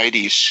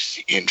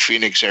mid-90s in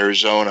Phoenix,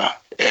 Arizona.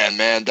 And,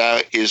 man,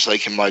 that is,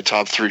 like, in my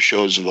top 3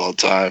 shows of all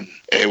time.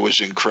 It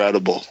was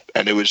incredible.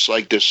 And it was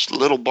like this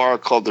little bar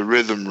called the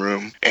Rhythm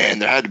Room,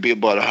 and there had to be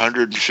about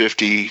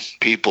 150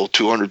 people,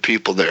 200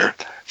 people there.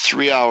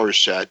 3-hour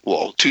set,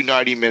 well, 2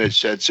 90-minute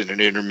sets and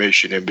an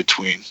intermission in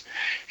between.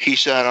 He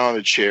sat on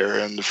a chair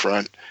in the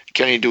front,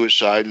 Kenny to his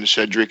side, and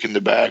Cedric in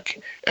the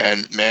back.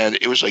 And, man,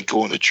 it was like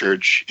going to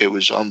church. It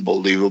was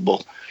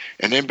unbelievable.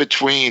 And in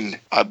between,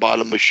 I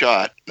bought him a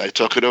shot. I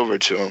took it over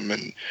to him,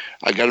 and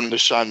I got him to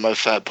sign my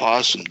Fat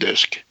Possum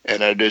disc.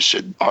 And I just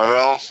said,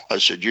 R.L., I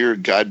said, you're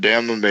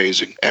goddamn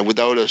amazing. And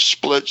without a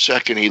split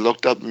second, he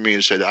looked up at me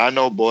and said, I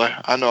know, boy,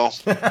 I know.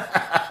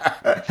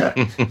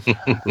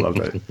 Love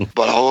it.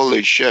 But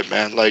holy shit,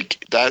 man,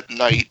 like that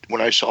night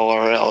when I saw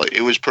R.L.,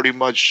 it was pretty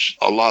much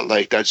a lot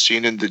like that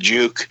scene in The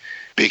Juke.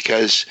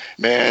 Because,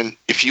 man,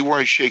 if you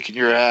weren't shaking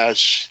your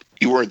ass,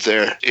 you weren't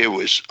there. It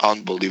was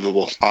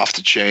unbelievable, off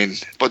the chain.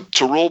 But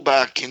to roll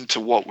back into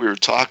what we were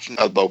talking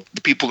about,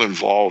 the people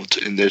involved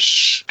in this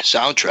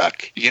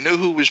soundtrack, you know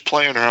who was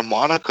playing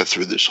harmonica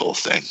through this whole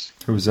thing?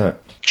 Who was that?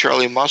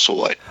 Charlie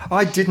Musselwhite.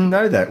 I didn't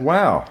know that.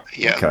 Wow.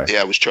 Yeah, okay.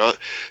 Yeah, it was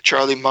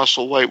Charlie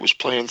Musselwhite was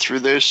playing through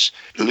this.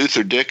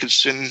 Luther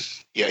Dickinson,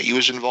 yeah, he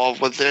was involved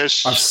with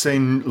this. I've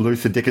seen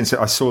Luther Dickinson.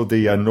 I saw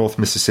the North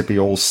Mississippi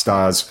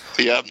All-Stars.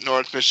 Yeah,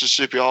 North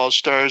Mississippi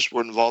All-Stars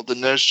were involved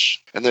in this.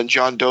 And then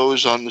John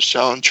Doe's on the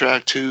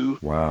soundtrack, too.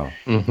 Wow.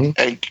 Mm-hmm.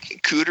 And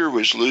Cooter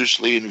was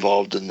loosely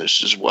involved in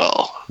this as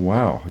well.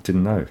 Wow, I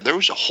didn't know. There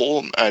was a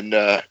whole... And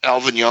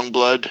Alvin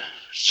Youngblood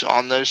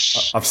on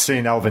this. I've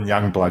seen Alvin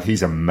Youngblood.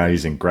 He's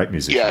amazing. Great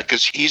musician. Yeah,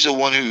 because he's the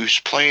one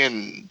who's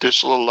playing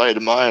This Little Light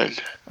of Mine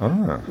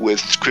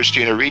with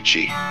Christina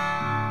Ricci.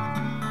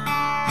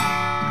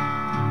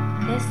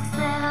 This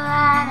little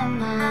light of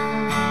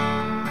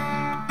mine,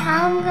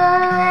 I'm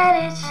gonna let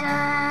it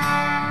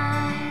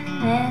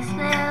shine. This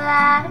little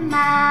light of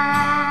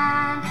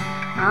mine,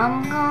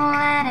 I'm gonna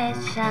let it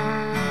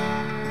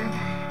shine.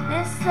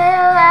 This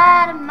little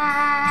light of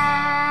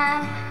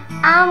mine,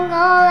 I'm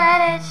gonna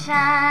let it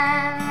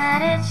shine.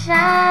 Let it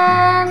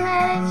shine,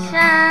 let it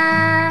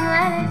shine,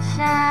 let it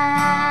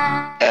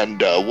shine.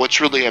 And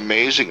what's really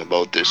amazing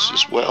about this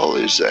as well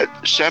is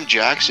that Sam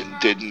Jackson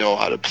didn't know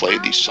how to play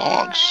these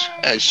songs.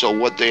 And so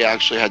what they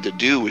actually had to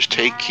do was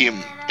take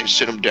him and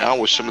sit him down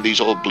with some of these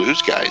old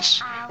blues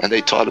guys, and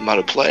they taught him how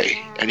to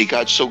play. And he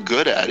got so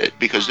good at it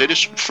because they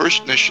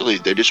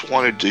just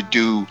wanted to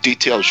do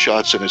detailed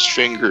shots on his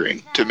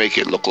fingering to make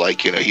it look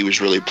like, you know, he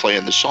was really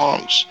playing the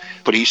songs.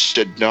 But he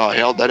said, no,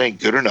 hell, that ain't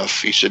good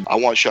enough. He said, I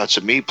want shots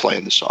of me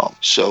playing the song.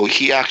 So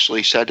he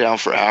actually sat down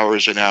for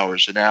hours and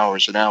hours and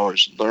hours and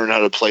hours and learned how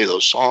to play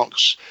those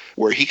songs,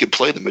 where he could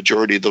play the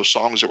majority of those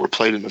songs that were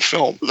played in the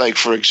film. Like,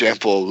 for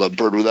example,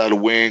 Bird Without a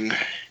Wing,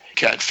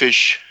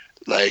 Catfish,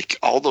 like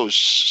all those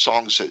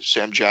songs that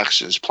Sam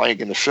Jackson is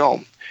playing in the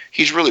film,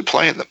 he's really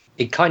playing them.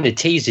 It kind of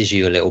teases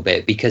you a little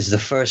bit because the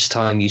first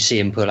time you see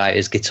him pull out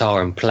his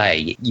guitar and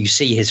play, you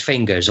see his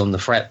fingers on the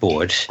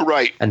fretboard.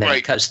 Right. And then right.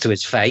 it cuts to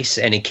his face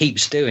and he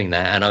keeps doing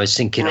that. And I was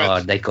thinking, right. oh,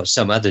 they've got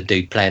some other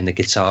dude playing the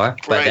guitar.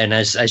 But right. then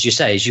as you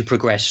say, as you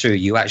progress through,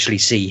 you actually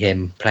see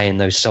him playing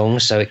those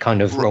songs. So it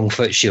kind of wrong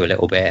foots you a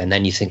little bit. And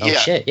then you think, oh,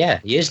 shit,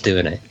 yeah, he is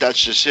doing it.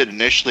 That's just it.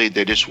 Initially,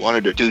 they just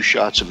wanted to do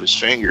shots of his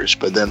fingers.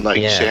 But then,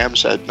 like Sam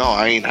said, no,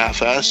 I ain't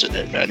half-assing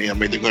it, man.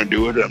 I'm either going to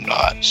do it or I'm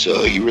not.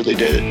 So he really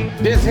did it.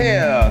 This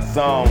here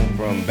song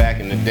from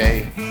back in the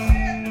day,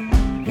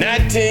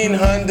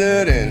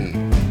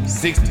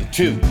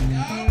 1962.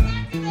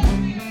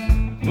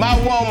 My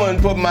woman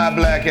put my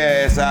black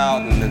ass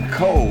out in the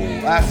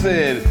cold. I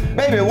said,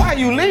 baby, why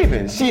you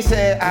leaving? She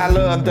said, I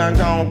love done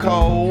gone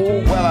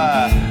cold. Well,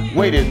 I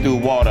waded through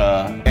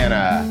water and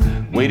I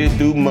waded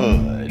through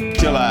mud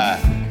till I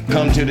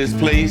come to this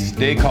place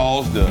they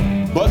calls the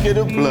Bucket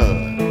of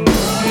Blood.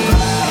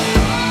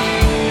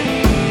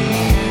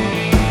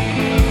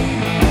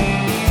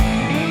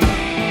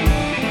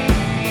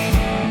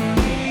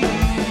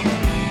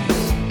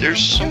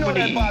 There's so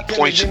many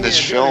points in this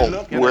film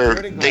where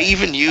they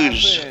even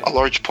use a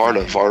large part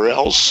of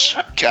RL's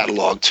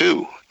catalog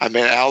too. I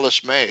mean,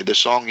 Alice May, the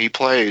song he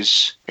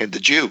plays in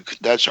the Juke,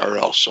 that's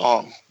RL's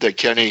song that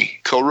Kenny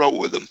co-wrote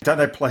with him. Don't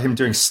they play him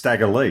doing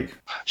Stagger Lee?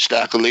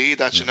 Stagger Lee,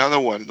 that's another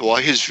one. Well,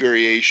 his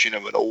variation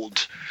of an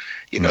old,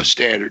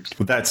 standard.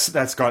 Well,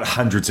 that's got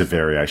hundreds of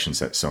variations,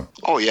 that song.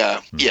 Oh, yeah.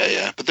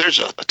 Yeah. But there's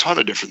a ton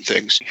of different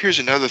things. Here's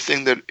another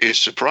thing that is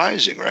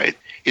surprising, right?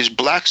 Is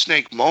Black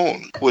Snake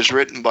Moan was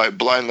written by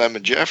Blind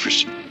Lemon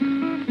Jefferson.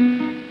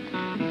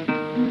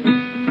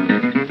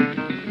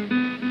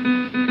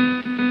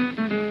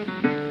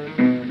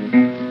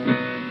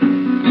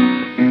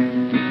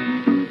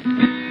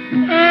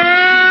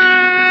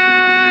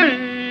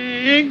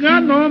 Ain't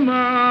got no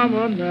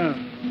mama now.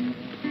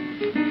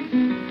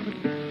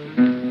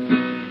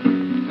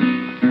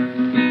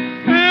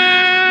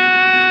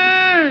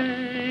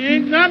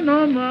 Ain't got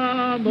no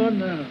mama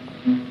now.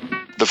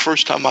 The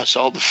first time I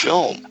saw the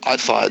film, I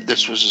thought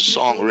this was a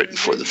song written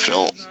for the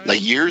film,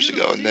 like years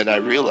ago. And then I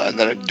realized,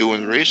 that I'm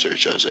doing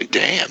research, I was like,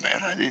 damn,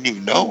 man, I didn't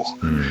even know.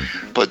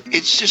 But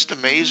it's just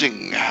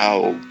amazing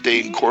how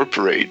they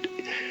incorporate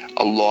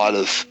a lot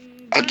of,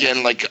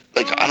 again, like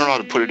I don't know how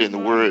to put it in the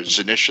words.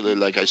 Initially,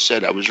 like I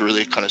said, I was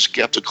really kind of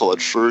skeptical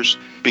at first,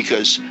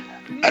 because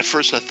at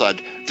first I thought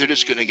they're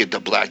just going to get the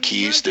Black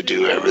Keys to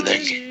do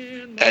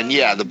everything. And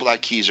yeah, the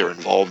Black Keys are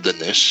involved in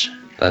this.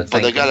 But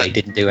they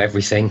didn't do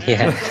everything,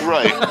 yeah.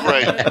 Right.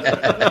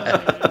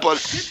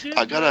 But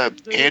I gotta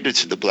hand it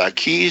to the Black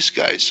Keys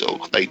guys, so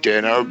like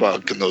Dan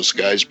Auerbach and those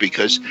guys,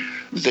 because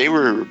they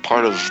were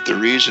part of the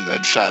reason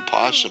that Fat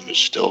Possum is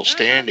still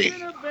standing,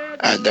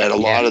 and that a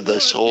lot of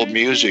this old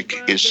music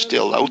is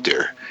still out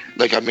there.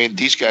 Like, I mean,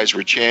 these guys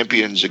were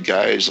champions of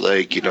guys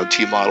like,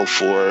 T-Model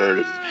Ford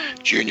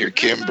and Junior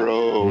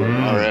Kimbrough,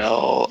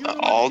 RL,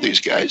 all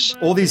these guys.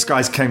 All these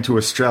guys came to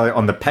Australia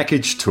on the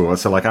package tour.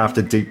 So, like,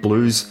 after Deep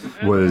Blues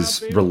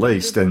was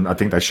released, and I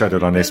think they showed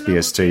it on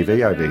SBS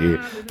TV over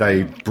here,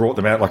 they brought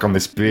them out, like, on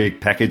this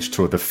big package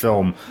tour. The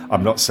film,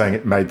 I'm not saying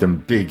it made them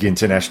big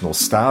international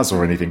stars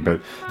or anything, but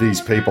these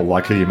people,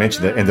 like who you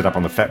mentioned, that ended up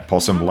on the Fat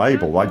Possum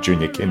label, like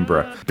Junior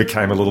Kimbrough,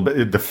 became a little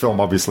bit... The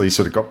film obviously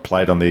sort of got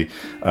played on the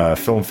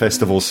film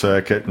festival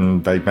circuit,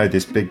 and they made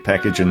this big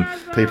package, and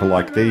people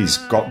like these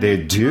got their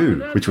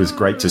due, which was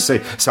great to see.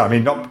 So, I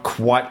mean, not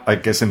quite, I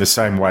guess, in the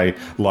same way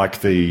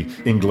like the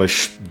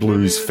English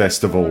Blues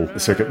Festival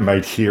circuit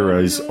made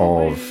heroes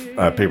of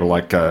people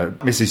like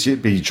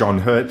Mississippi John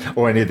Hurt,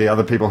 or any of the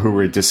other people who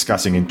were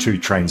discussing in Two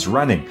Trains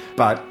Running.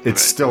 But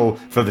it's still,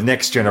 for the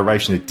next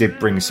generation, it did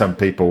bring some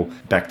people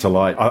back to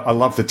light. I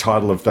love the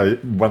title of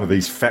one of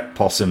these Fat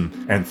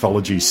Possum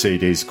anthology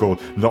CDs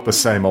called Not the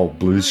Same Old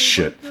Blues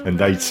Shit, and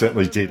they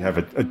certainly did have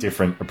a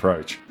different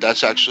approach.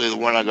 That's actually the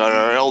one I got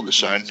RL to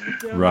sign.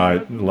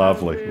 Right,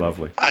 lovely.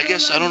 I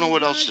guess I don't know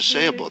what else to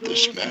say about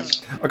this, man.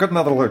 I got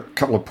another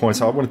couple of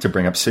points I wanted to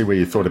bring up, see where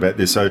you thought about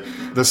this. So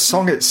the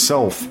song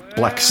itself,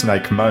 Black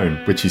Snake Moan,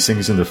 which he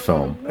sings in the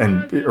film,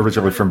 and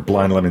originally from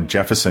Blind Lemon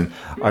Jefferson,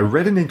 I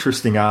read an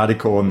interesting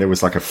article, and there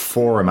was like a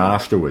forum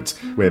afterwards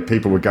where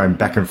people were going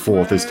back and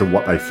forth as to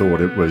what they thought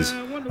it was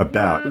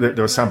about. There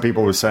were some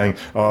people who were saying,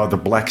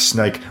 the black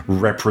snake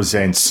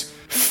represents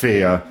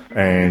fear,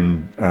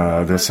 and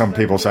there's some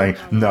people saying,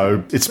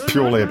 no, it's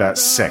purely about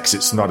sex,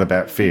 it's not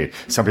about fear.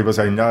 Some people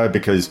say no,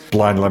 because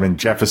Blind Lemon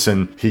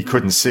Jefferson, he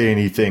couldn't see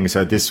anything,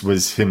 so this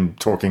was him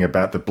talking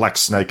about the black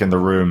snake in the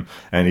room,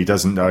 and he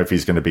doesn't know if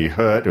he's going to be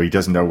hurt, or he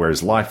doesn't know where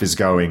his life is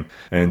going.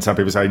 And some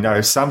people say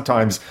no,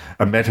 sometimes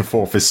a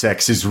metaphor for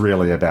sex is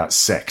really about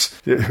sex.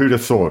 Who'd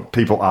have thought?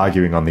 People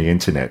arguing on the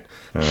internet.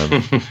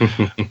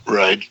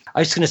 Right.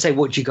 I was going to say,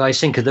 what do you guys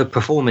think of the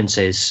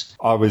performances?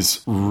 I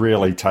was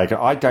really taken.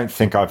 I don't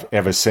think I've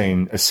ever seen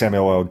a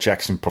Samuel L.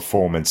 Jackson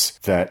performance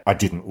that I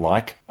didn't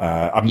like.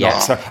 I'm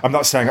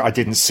not saying I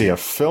didn't see a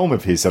film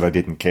of his that I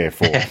didn't care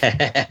for,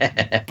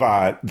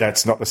 but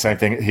that's not the same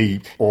thing.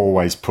 He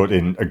always put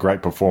in a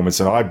great performance,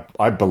 and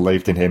I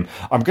believed in him.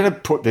 I'm going to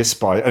put this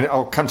by, and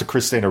I'll come to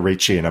Christina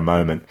Ricci in a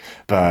moment,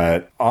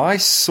 but I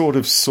sort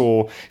of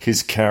saw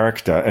his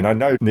character, and I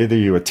know neither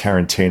of you are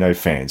Tarantino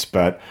fans,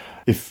 but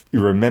if you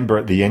remember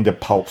at the end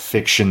of Pulp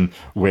Fiction,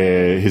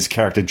 where his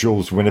character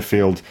Jules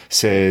Winfield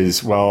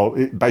says, well,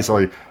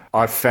 basically,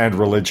 I've found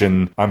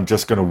religion, I'm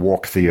just going to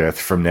walk the earth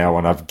from now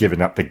on, I've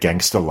given up the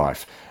gangster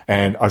life.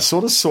 And I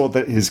sort of saw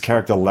that his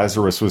character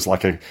Lazarus was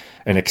like an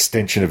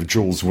extension of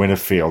Jules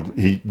Winfield.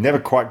 He never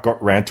quite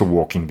got round to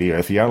walking the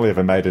earth. He only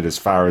ever made it as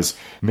far as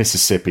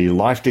Mississippi.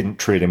 Life didn't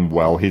treat him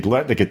well. He'd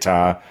learnt the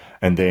guitar,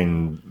 and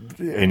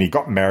he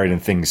got married,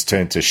 and things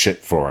turned to shit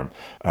for him.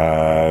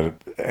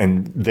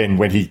 And then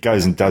when he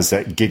goes and does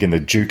that gig in the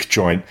Duke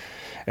joint,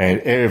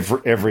 and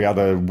every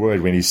other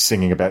word when he's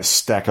singing about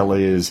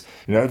Stackerly is,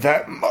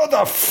 that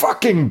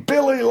motherfucking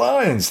Billy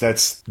Lyons.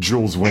 That's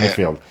Jules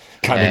Winfield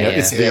coming out.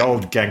 It's the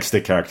old gangster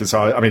character.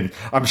 So, I mean,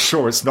 I'm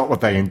sure it's not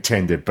what they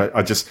intended, but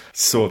I just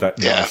saw that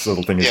nice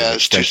little thing. Yeah,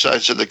 it's two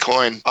sides of the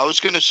coin. I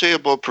was going to say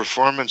about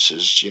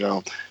performances,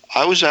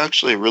 I was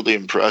actually really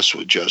impressed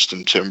with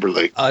Justin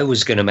Timberlake. I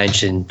was going to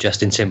mention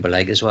Justin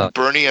Timberlake as well.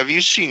 Bernie, have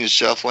you seen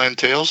Southland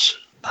Tales?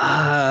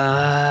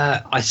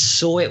 I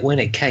saw it when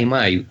it came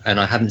out, and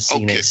I haven't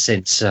seen it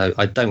since, so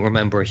I don't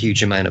remember a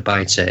huge amount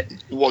about it.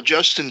 Well,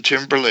 Justin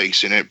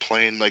Timberlake's in it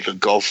playing like a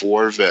Gulf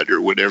War vet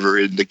or whatever.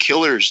 And the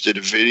Killers did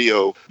a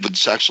video, but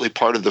it's actually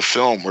part of the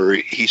film where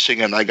he's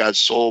singing "I Got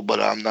Soul, but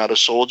I'm Not a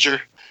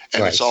Soldier."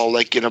 And It's all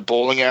like in a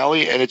bowling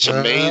alley, and it's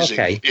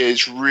amazing.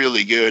 It's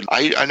really good.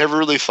 I never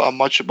really thought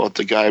much about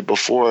the guy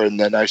before, and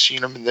then I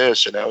seen him in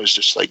this, and I was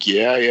just like,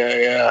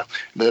 yeah.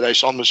 And then I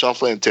saw him in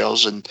Southland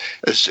Tales, and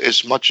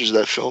as much as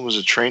that film is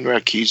a train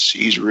wreck,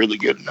 he's really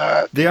good in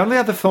that. The only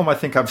other film I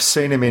think I've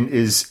seen him in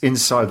is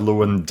Inside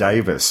Llewyn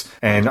Davis,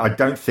 and I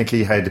don't think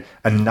he had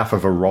enough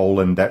of a role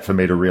in that for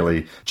me to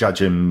really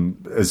judge him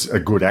as a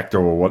good actor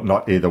or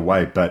whatnot either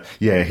way. But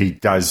yeah, he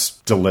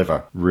does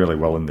deliver really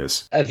well in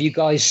this. Have you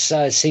guys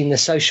seen The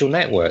Social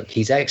Network?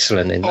 He's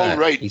excellent in that. Oh,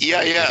 right.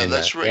 Yeah,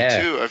 that's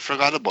right, too. I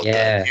forgot about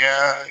that.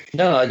 Yeah.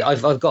 No,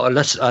 I've got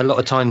a lot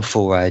of time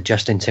for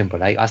Justin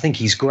Timberlake. I think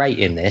he's great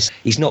in this.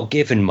 He's not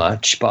given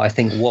much, but I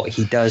think what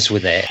he does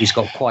with it, he's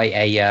got quite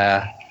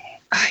a...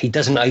 he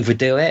doesn't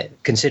overdo it,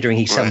 considering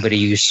he's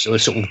somebody who's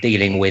sort of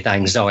dealing with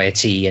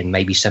anxiety and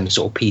maybe some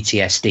sort of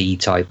PTSD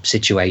type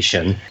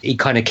situation. He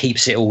kind of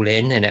keeps it all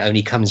in, and it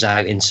only comes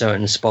out in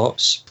certain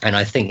spots. And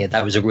I think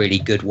that was a really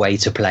good way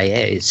to play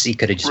it. He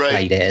could have just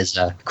played it as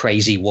a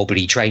crazy,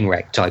 wobbly train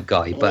wreck type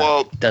guy,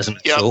 but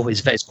doesn't at all.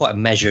 It's quite a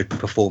measured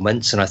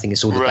performance, and I think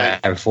it's all the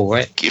better for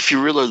it. If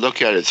you really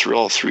look at it through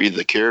all three of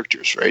the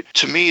characters, right?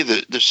 To me,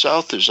 the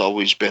South has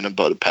always been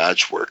about a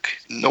patchwork.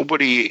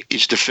 Nobody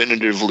is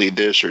definitively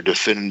this or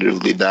definitively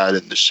that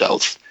in the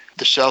South.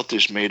 The South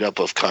is made up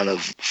of kind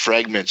of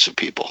fragments of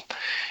people.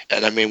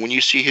 And I mean, when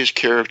you see his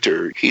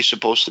character, he's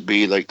supposed to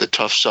be like the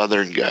tough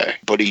Southern guy,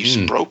 but he's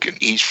broken.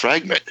 He's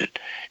fragmented.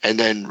 And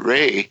then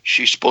Ray,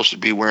 she's supposed to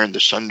be wearing the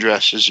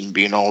sundresses and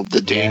being all the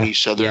dainty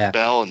Southern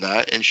belle and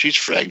that, and she's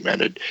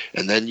fragmented.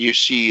 And then you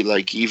see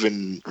like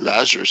even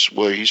Lazarus,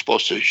 where he's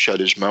supposed to shut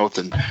his mouth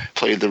and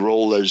play the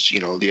role as, you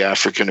know, the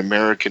African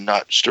American,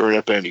 not stirring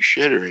up any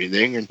shit or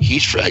anything, and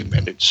he's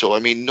fragmented. So I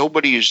mean,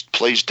 nobody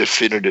plays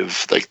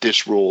definitive like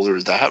this role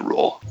or that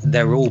role.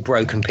 They're all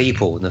broken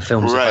people, and the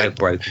film's about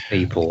broken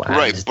people.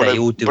 And they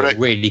all do a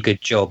really good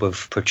job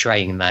of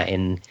portraying that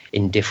in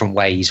different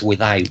ways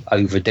without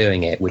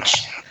overdoing it, which,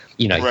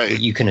 you know,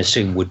 you can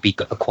assume would be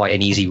quite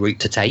an easy route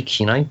to take,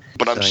 you know?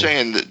 But I'm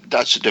saying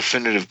that's a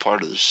definitive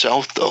part of the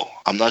South, though.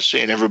 I'm not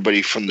saying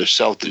everybody from the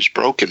South is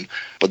broken,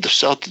 but the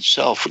South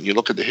itself, when you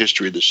look at the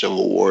history of the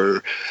Civil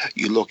War,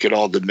 you look at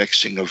all the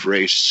mixing of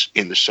race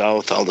in the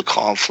South, all the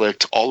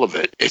conflict, all of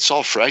it, it's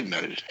all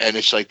fragmented. And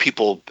it's like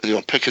people, you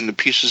know, picking the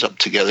pieces up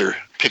together,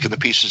 picking the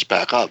pieces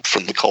back up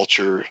from the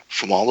culture,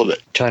 from all of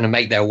it. Trying to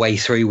make their way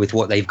through with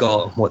what they've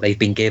got, what they've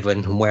been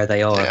given, and where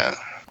they are. Yeah.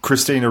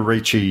 Christina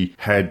Ricci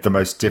had the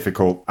most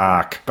difficult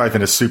arc, both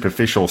in a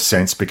superficial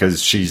sense,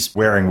 because she's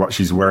wearing what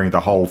she's wearing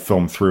the whole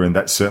film through, and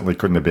that certainly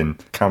couldn't have been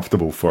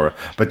comfortable for her.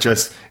 But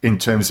just in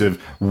terms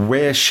of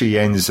where she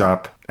ends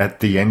up at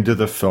the end of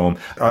the film,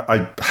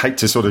 I hate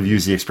to sort of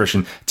use the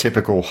expression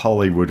typical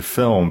Hollywood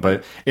film,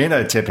 but in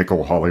a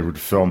typical Hollywood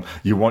film,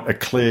 you want a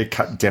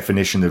clear-cut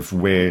definition of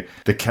where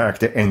the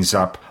character ends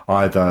up,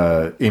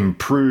 either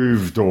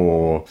improved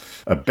or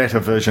a better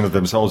version of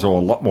themselves or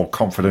a lot more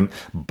confident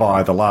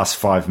by the last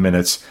 5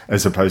 minutes,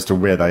 as opposed to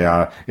where they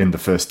are in the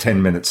first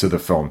 10 minutes of the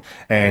film.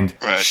 And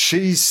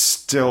she's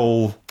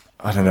still...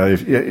 I don't know.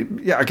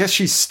 Yeah, I guess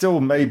she's still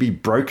maybe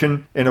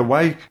broken in a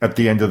way at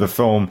the end of the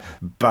film,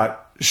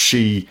 but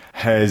she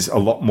has a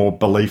lot more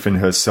belief in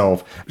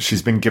herself.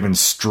 She's been given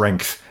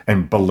strength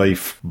and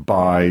belief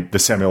by the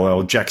Samuel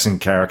L. Jackson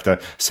character.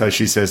 So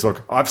she says,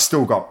 look, I've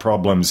still got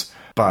problems,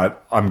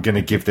 but I'm going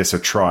to give this a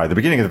try. At the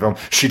beginning of the film,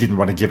 she didn't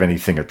want to give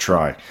anything a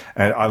try.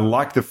 And I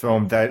like the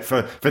film that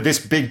for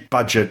this big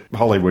budget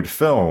Hollywood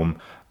film,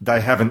 they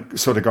haven't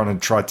sort of gone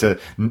and tried to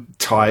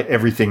tie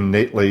everything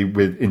neatly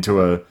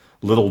into a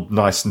little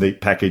nice neat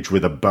package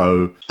with a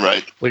bow.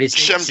 Right. Well,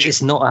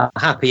 it's not a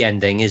happy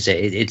ending, is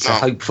it? It's a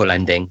hopeful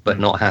ending, but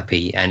not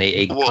happy. And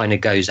it kind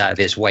of goes out of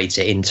its way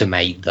to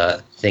intimate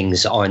that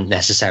things aren't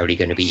necessarily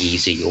going to be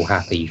easy or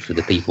happy for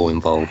the people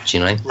involved, you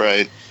know?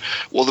 Right.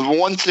 Well, the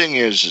one thing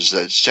is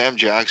that Sam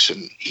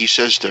Jackson, he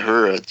says to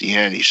her at the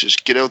end, he says,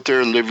 get out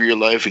there, live your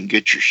life, and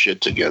get your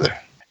shit together.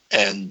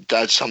 And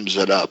that sums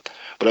it up.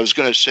 But I was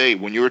going to say,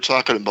 when you were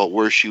talking about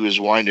where she was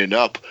winding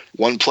up,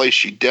 one place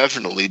she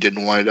definitely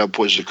didn't wind up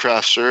was the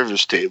craft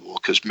service table,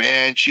 because,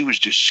 man, she was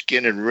just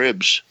skinning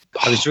ribs.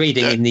 I was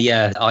reading in the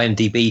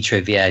IMDb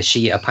trivia,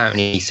 she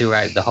apparently,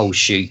 throughout the whole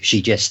shoot, she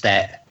just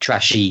ate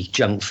trashy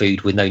junk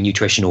food with no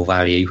nutritional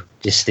value,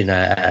 just in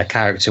a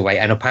character way.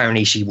 And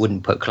apparently she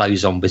wouldn't put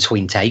clothes on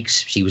between takes.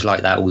 She was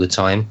like that all the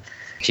time.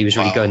 She was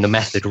really going the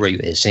method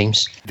route, it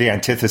seems. The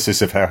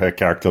antithesis of how her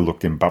character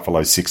looked in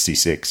Buffalo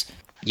 66.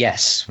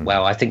 Yes,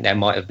 well, I think there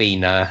might have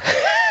been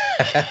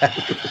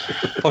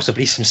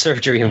possibly some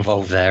surgery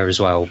involved there as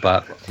well,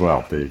 but...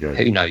 Well, there you go.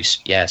 Who knows?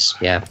 Yes,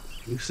 yeah.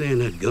 You saying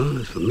that gun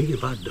is for me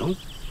if I don't?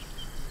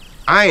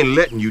 I ain't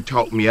letting you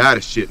talk me out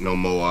of shit no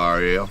more,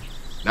 RL.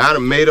 Now I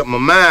done made up my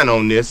mind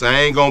on this. I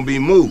ain't gonna be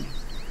moved.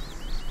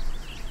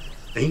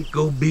 ain't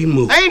gonna be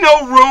moved. Ain't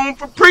no room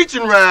for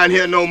preaching around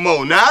here no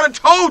more. Now, I done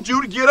told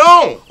you to get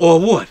on. Or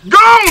what? Go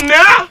on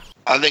now!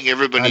 I think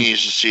everybody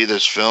needs to see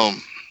this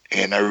film.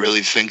 And I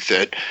really think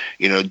that,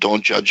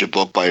 don't judge a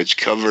book by its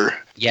cover.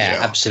 Yeah,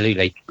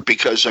 absolutely.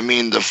 Because,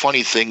 the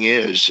funny thing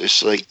is,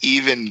 it's like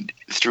even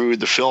through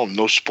the film,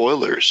 no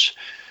spoilers.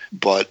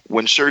 But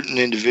when certain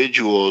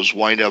individuals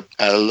wind up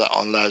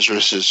on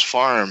Lazarus's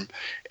farm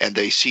and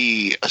they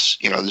see,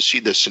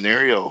 the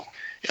scenario,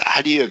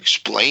 how do you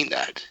explain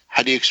that?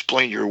 How do you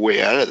explain your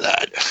way out of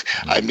that?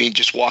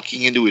 Just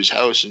walking into his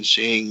house and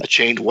seeing a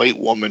chained white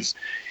woman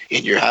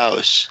in your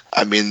house.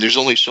 There's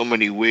only so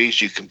many ways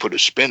you can put a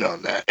spin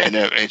on that.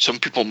 And some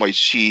people might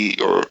see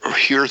or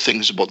hear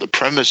things about the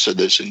premise of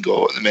this and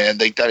go, man,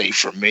 that ain't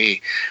for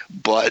me.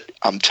 But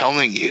I'm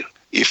telling you,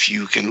 if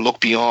you can look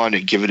beyond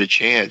and give it a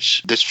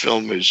chance, this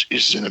film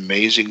is an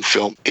amazing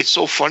film. It's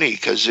so funny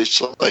because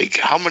it's like,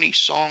 how many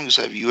songs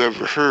have you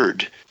ever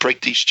heard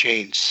break these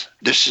chains?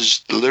 This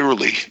is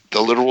literally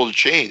the literal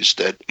chains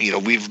that,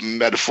 we've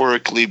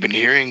metaphorically been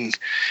hearing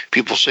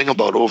people sing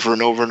about over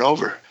and over and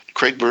over.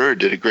 Craig Brewer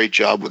did a great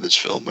job with this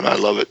film, and I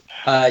love it.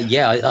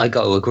 I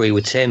got to agree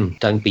with Tim.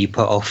 Don't be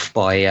put off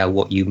by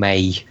what you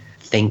may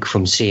think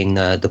from seeing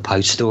the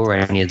poster or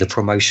any of the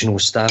promotional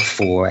stuff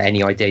or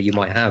any idea you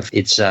might have.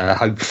 It's a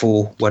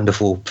hopeful,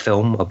 wonderful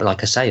film,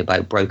 like I say,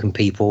 about broken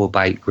people,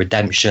 about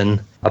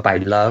redemption,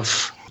 about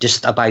love,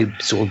 just about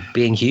sort of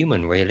being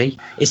human, really.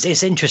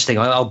 It's interesting.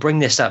 I'll bring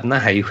this up now.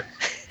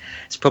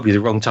 It's probably the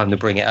wrong time to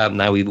bring it up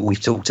now.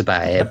 We've talked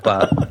about it,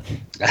 but...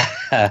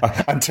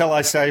 Until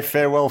I say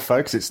farewell,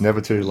 folks, it's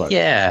never too late.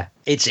 Yeah,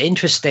 it's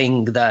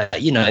interesting that,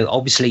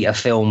 obviously a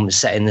film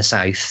set in the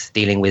South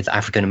dealing with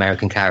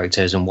African-American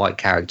characters and white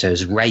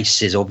characters,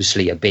 race is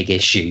obviously a big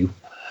issue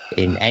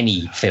in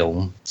any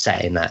film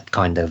set in that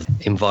kind of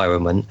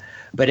environment.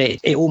 But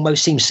it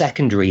almost seems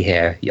secondary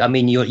here.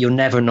 You're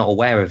never not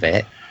aware of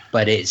it,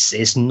 but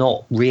it's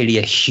not really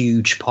a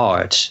huge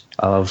part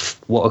of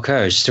what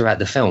occurs throughout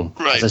the film.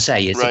 Right. As I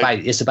say,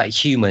 it's about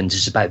humans,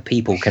 it's about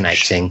people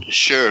connecting.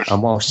 Sure.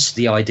 And whilst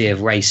the idea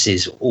of race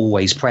is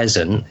always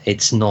present,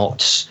 it's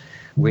not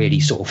really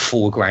sort of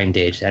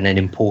foregrounded and an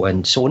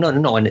important, or not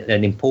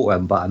an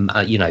important, but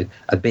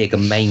a big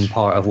and main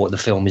part of what the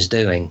film is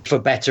doing. For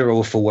better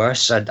or for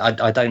worse, I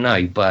don't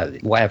know,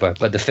 but whatever.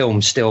 But the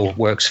film still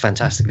works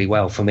fantastically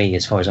well for me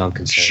as far as I'm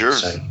concerned. Sure.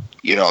 So.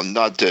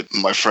 Not that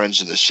my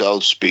friends in the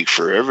South speak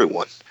for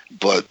everyone,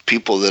 but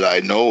people that I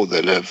know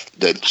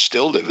that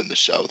still live in the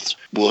South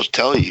will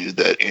tell you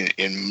that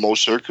in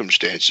most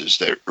circumstances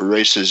that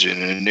race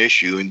isn't an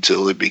issue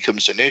until it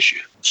becomes an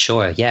issue.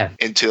 Sure, yeah.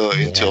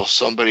 Until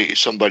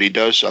somebody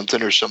does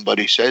something or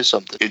somebody says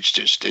something.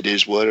 It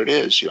is what it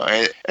is.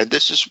 And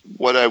this is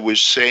what I was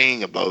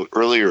saying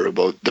earlier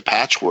about the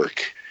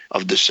patchwork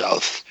of the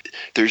South.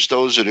 There's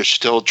those that are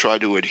still trying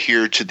to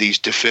adhere to these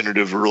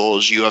definitive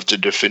rules. You have to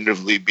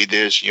definitively be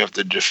this, you have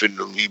to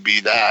definitively be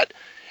that.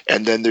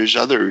 And then there's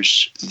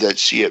others that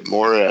see it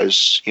more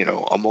as,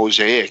 a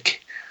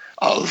mosaic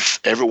of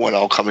everyone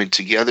all coming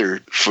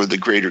together for the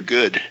greater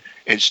good,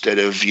 instead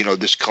of,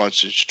 this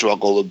constant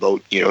struggle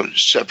about,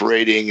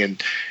 separating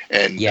and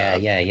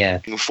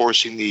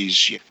enforcing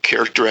these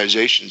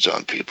characterizations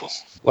on people.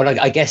 Well,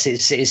 I guess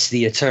it's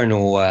the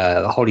eternal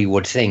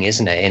Hollywood thing,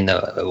 isn't it? In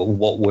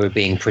what we're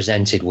being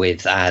presented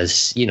with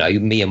as,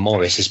 me and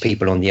Morris as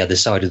people on the other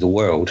side of the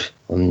world,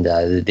 and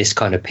this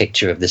kind of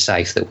picture of the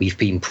South that we've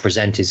been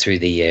presented through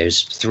the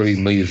years, through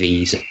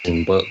movies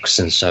and books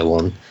and so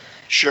on.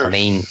 Sure.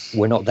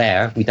 We're not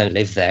there. We don't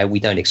live there. We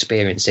don't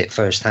experience it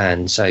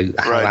firsthand. So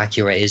how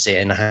accurate is it,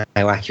 and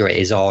how accurate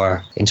is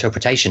our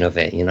interpretation of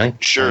it,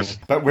 Sure.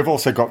 But we've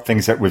also got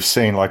things that we've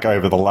seen, like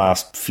over the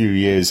last few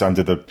years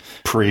under the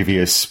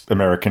previous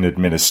American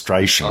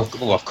administration.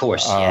 Well, of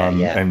course,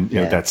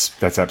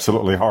 that's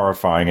absolutely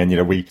horrifying.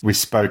 And, we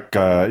spoke,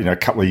 a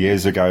couple of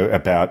years ago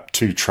about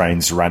two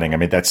trains running.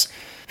 That's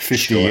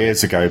 50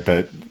 years ago,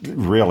 but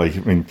really,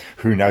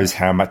 who knows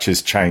how much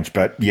has changed.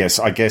 But yes,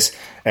 I guess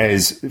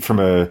as from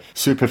a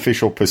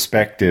superficial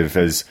perspective,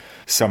 as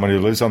someone who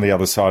lives on the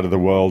other side of the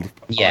world,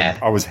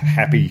 I was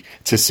happy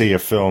to see a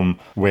film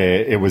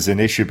where it was an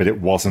issue, but it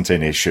wasn't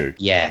an issue.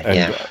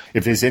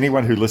 If there's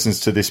anyone who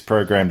listens to this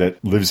program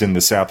that lives in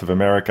the South of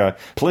America,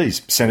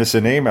 please send us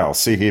an email,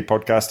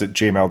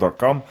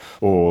 seeherepodcast@gmail.com,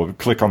 or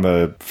click on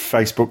the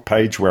Facebook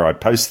page where I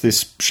post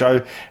this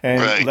show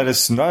and let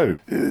us know,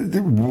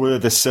 were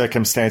the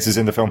circumstances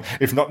in the film,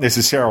 if not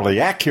necessarily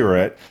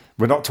accurate.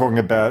 We're not talking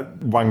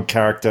about one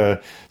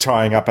character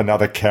tying up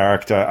another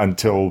character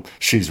until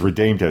she's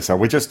redeemed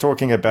herself. We're just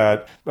talking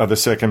about the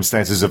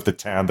circumstances of the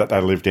town that they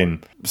lived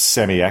in,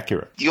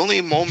 semi-accurate. The only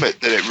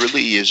moment that it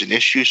really is an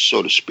issue,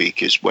 so to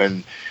speak, is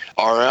when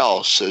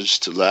R.L. says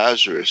to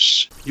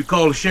Lazarus, "You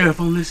call the sheriff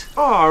on this?"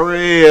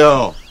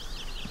 R.L.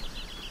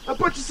 Now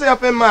put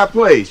yourself in my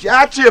place. You're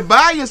out here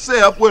by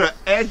yourself with a,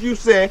 as you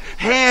said,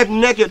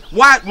 half-naked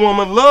white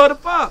woman love to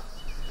fuck.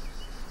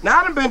 Now,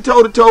 I done been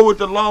toe-to-toe with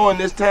the law in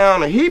this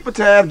town a heap of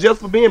times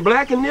just for being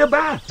black and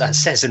nearby. That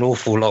says an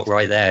awful lot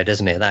right there,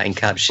 doesn't it? That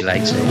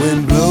encapsulates it.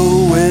 Wind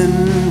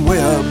blowing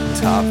way up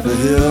top the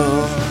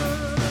hill.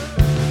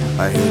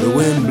 I hear the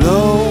wind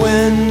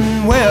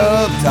blowing way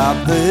up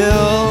top the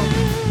hill.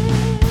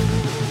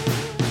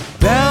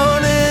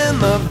 Down in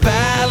the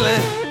valley,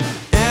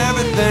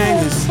 everything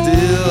is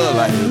still.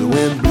 I hear the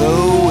wind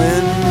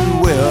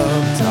blowing way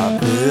up top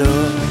the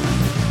hill.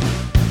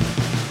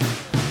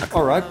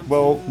 All right,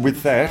 well,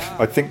 with that,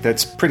 I think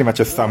that's pretty much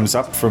a thumbs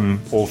up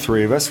from all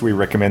three of us. We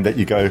recommend that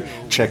you go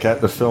check out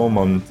the film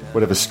on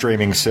whatever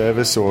streaming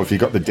service, or if you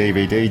got the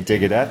DVD,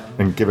 dig it out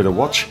and give it a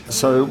watch.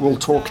 So we'll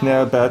talk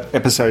now about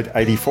episode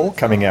 84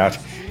 coming out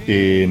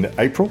in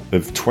April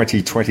of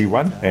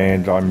 2021,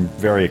 and I'm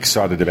very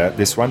excited about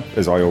this one,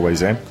 as I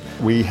always am.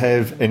 We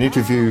have an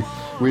interview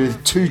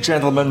with two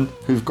gentlemen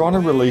who've gone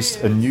and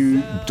released a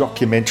new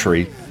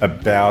documentary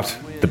about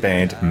the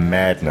band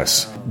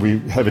Madness. We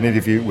have an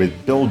interview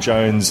with Bill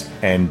Jones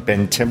and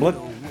Ben Timlett,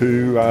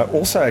 who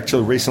also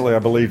actually recently, I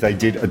believe they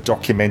did a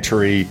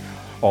documentary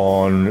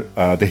on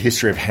the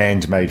history of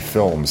handmade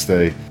films,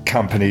 the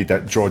company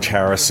that George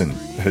Harrison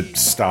had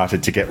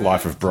started to get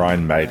Life of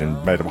Brian made,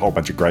 and made a whole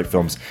bunch of great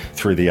films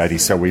through the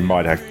 80s, so we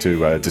might have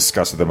to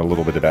discuss with them a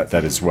little bit about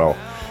that as well.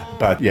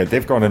 But yeah,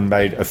 they've gone and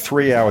made a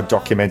 3-hour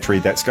documentary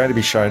that's going to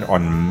be shown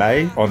on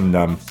May on,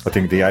 I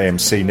think, the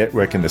AMC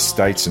network in the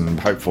States and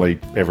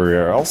hopefully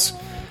everywhere else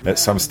at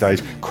some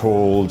stage,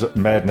 called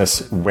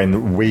Madness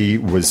When We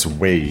Was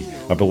We.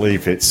 I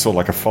believe it's sort of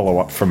like a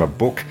follow-up from a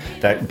book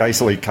that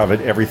basically covered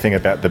everything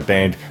about the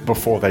band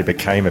before they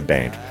became a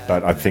band.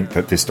 But I think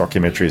that this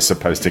documentary is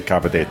supposed to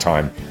cover their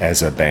time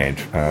as a band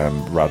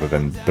rather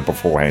than the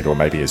beforehand, or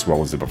maybe as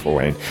well as the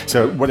beforehand.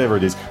 So whatever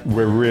it is,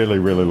 we're really,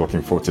 really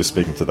looking forward to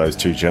speaking to those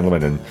two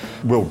gentlemen, and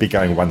we'll be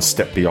going one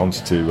step beyond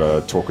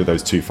to talk with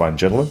those two fine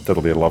gentlemen.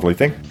 That'll be a lovely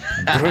thing.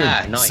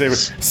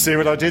 Nice. See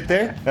what I did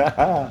there?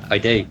 I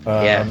do,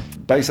 yeah.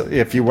 Basically,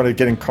 if you want to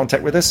get in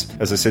contact with us,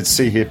 as I said,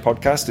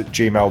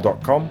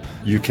 seeherepodcast@gmail.com.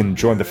 You can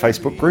join the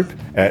Facebook group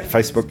at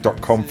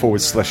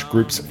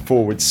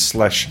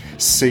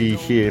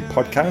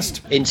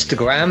facebook.com/groups/seeherepodcast.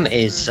 Instagram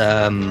is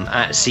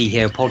at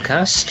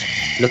seeherepodcast.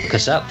 Look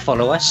us up,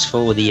 follow us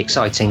for the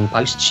exciting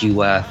posts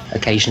you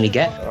occasionally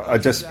get. I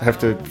just have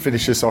to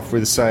finish this off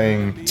with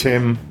saying,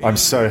 Tim, I'm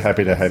so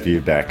happy to have you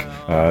back.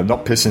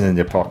 Not pissing in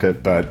your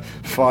pocket, but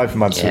 5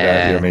 months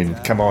without you. I mean,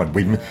 come on.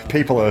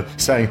 People are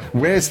saying,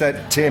 where's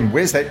that Tim?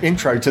 Where's that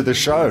intro to the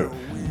show?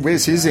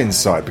 Where's his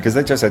insight? Because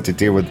they just had to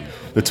deal with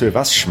the two of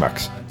us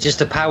schmucks.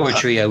 Just a power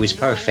trio is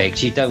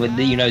perfect. You don't,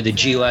 the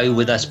duo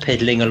with us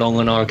piddling along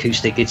on our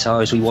acoustic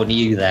guitars. We want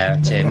you there,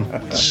 Tim.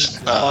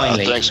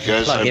 Finally, thanks,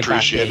 guys. I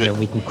appreciate it. And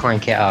we can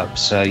crank it up.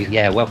 So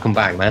yeah, welcome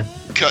back, man.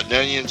 Cutting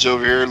onions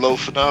over here,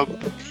 loafing up.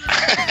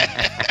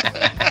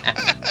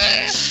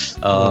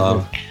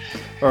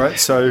 All right,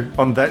 so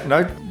on that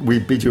note, we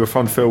bid you a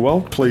fond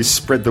farewell. Please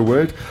spread the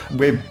word.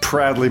 We're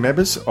proudly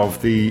members of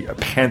the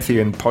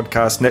Pantheon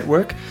Podcast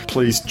Network.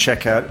 Please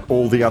check out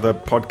all the other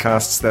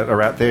podcasts that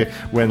are out there.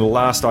 When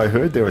last I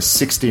heard, there were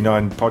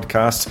 69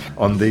 podcasts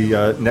on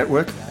the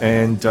network,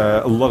 and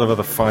a lot of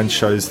other fine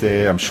shows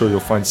there. I'm sure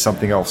you'll find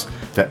something else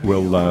that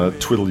will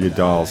twiddle your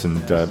dials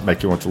and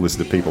make you want to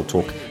listen to people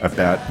talk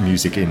about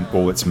music in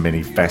all its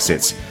many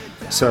facets.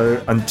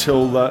 So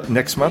until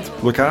next month,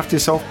 look after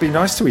yourself, be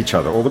nice to each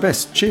other. All the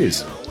best.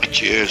 Cheers.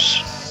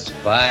 Cheers.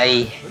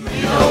 Bye.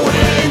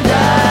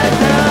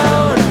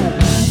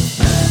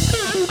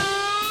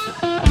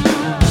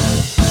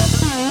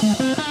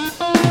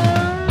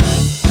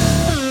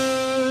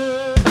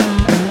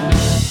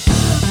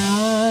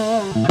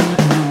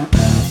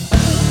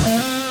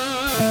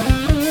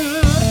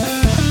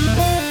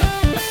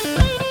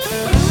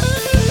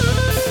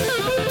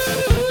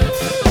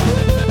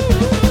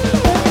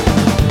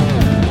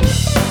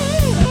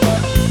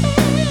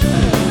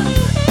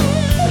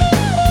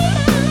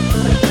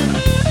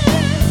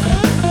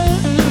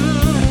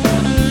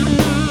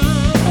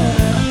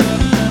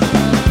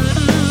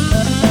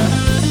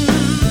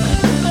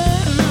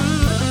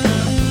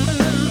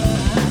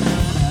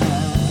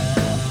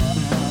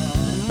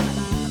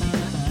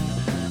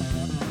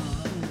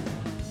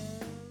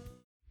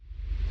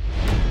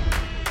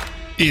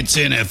 It's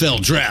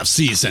NFL draft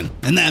season,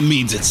 and that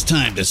means it's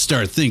time to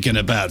start thinking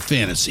about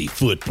fantasy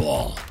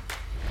football.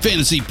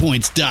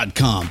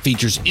 FantasyPoints.com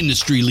features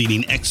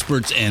industry-leading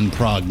experts and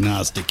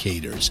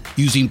prognosticators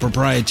using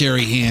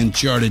proprietary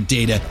hand-charted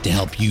data to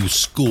help you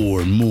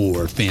score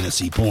more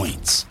fantasy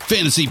points.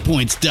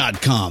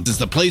 FantasyPoints.com is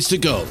the place to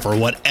go for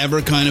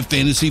whatever kind of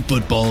fantasy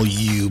football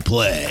you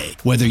play.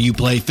 Whether you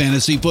play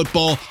fantasy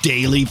football,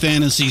 daily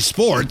fantasy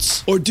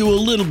sports, or do a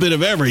little bit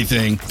of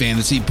everything,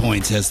 Fantasy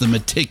Points has the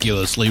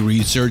meticulously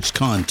researched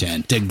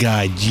content to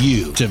guide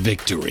you to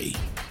victory.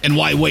 And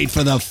why wait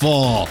for the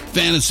fall?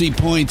 Fantasy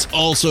Points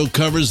also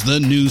covers the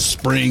new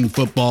spring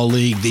football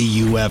league, the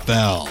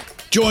UFL.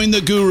 Join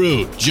the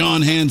guru,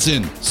 John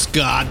Hansen,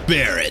 Scott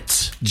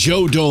Barrett,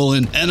 Joe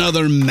Dolan, and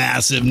other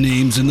massive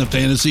names in the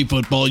fantasy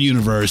football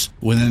universe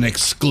with an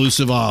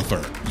exclusive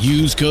offer.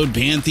 Use code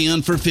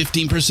Pantheon for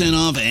 15%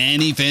 off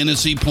any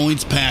Fantasy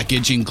Points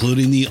package,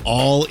 including the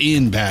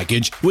all-in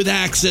package, with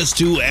access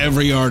to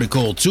every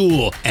article,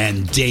 tool,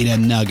 and data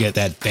nugget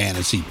that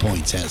Fantasy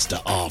Points has to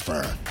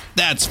offer.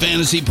 That's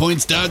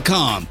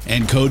fantasypoints.com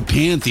and code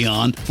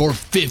Pantheon for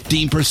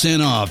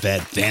 15% off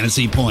at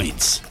Fantasy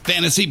Points.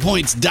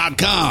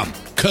 Fantasypoints.com,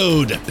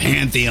 code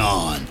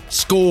Pantheon.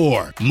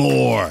 Score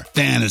more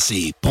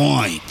fantasy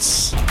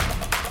points.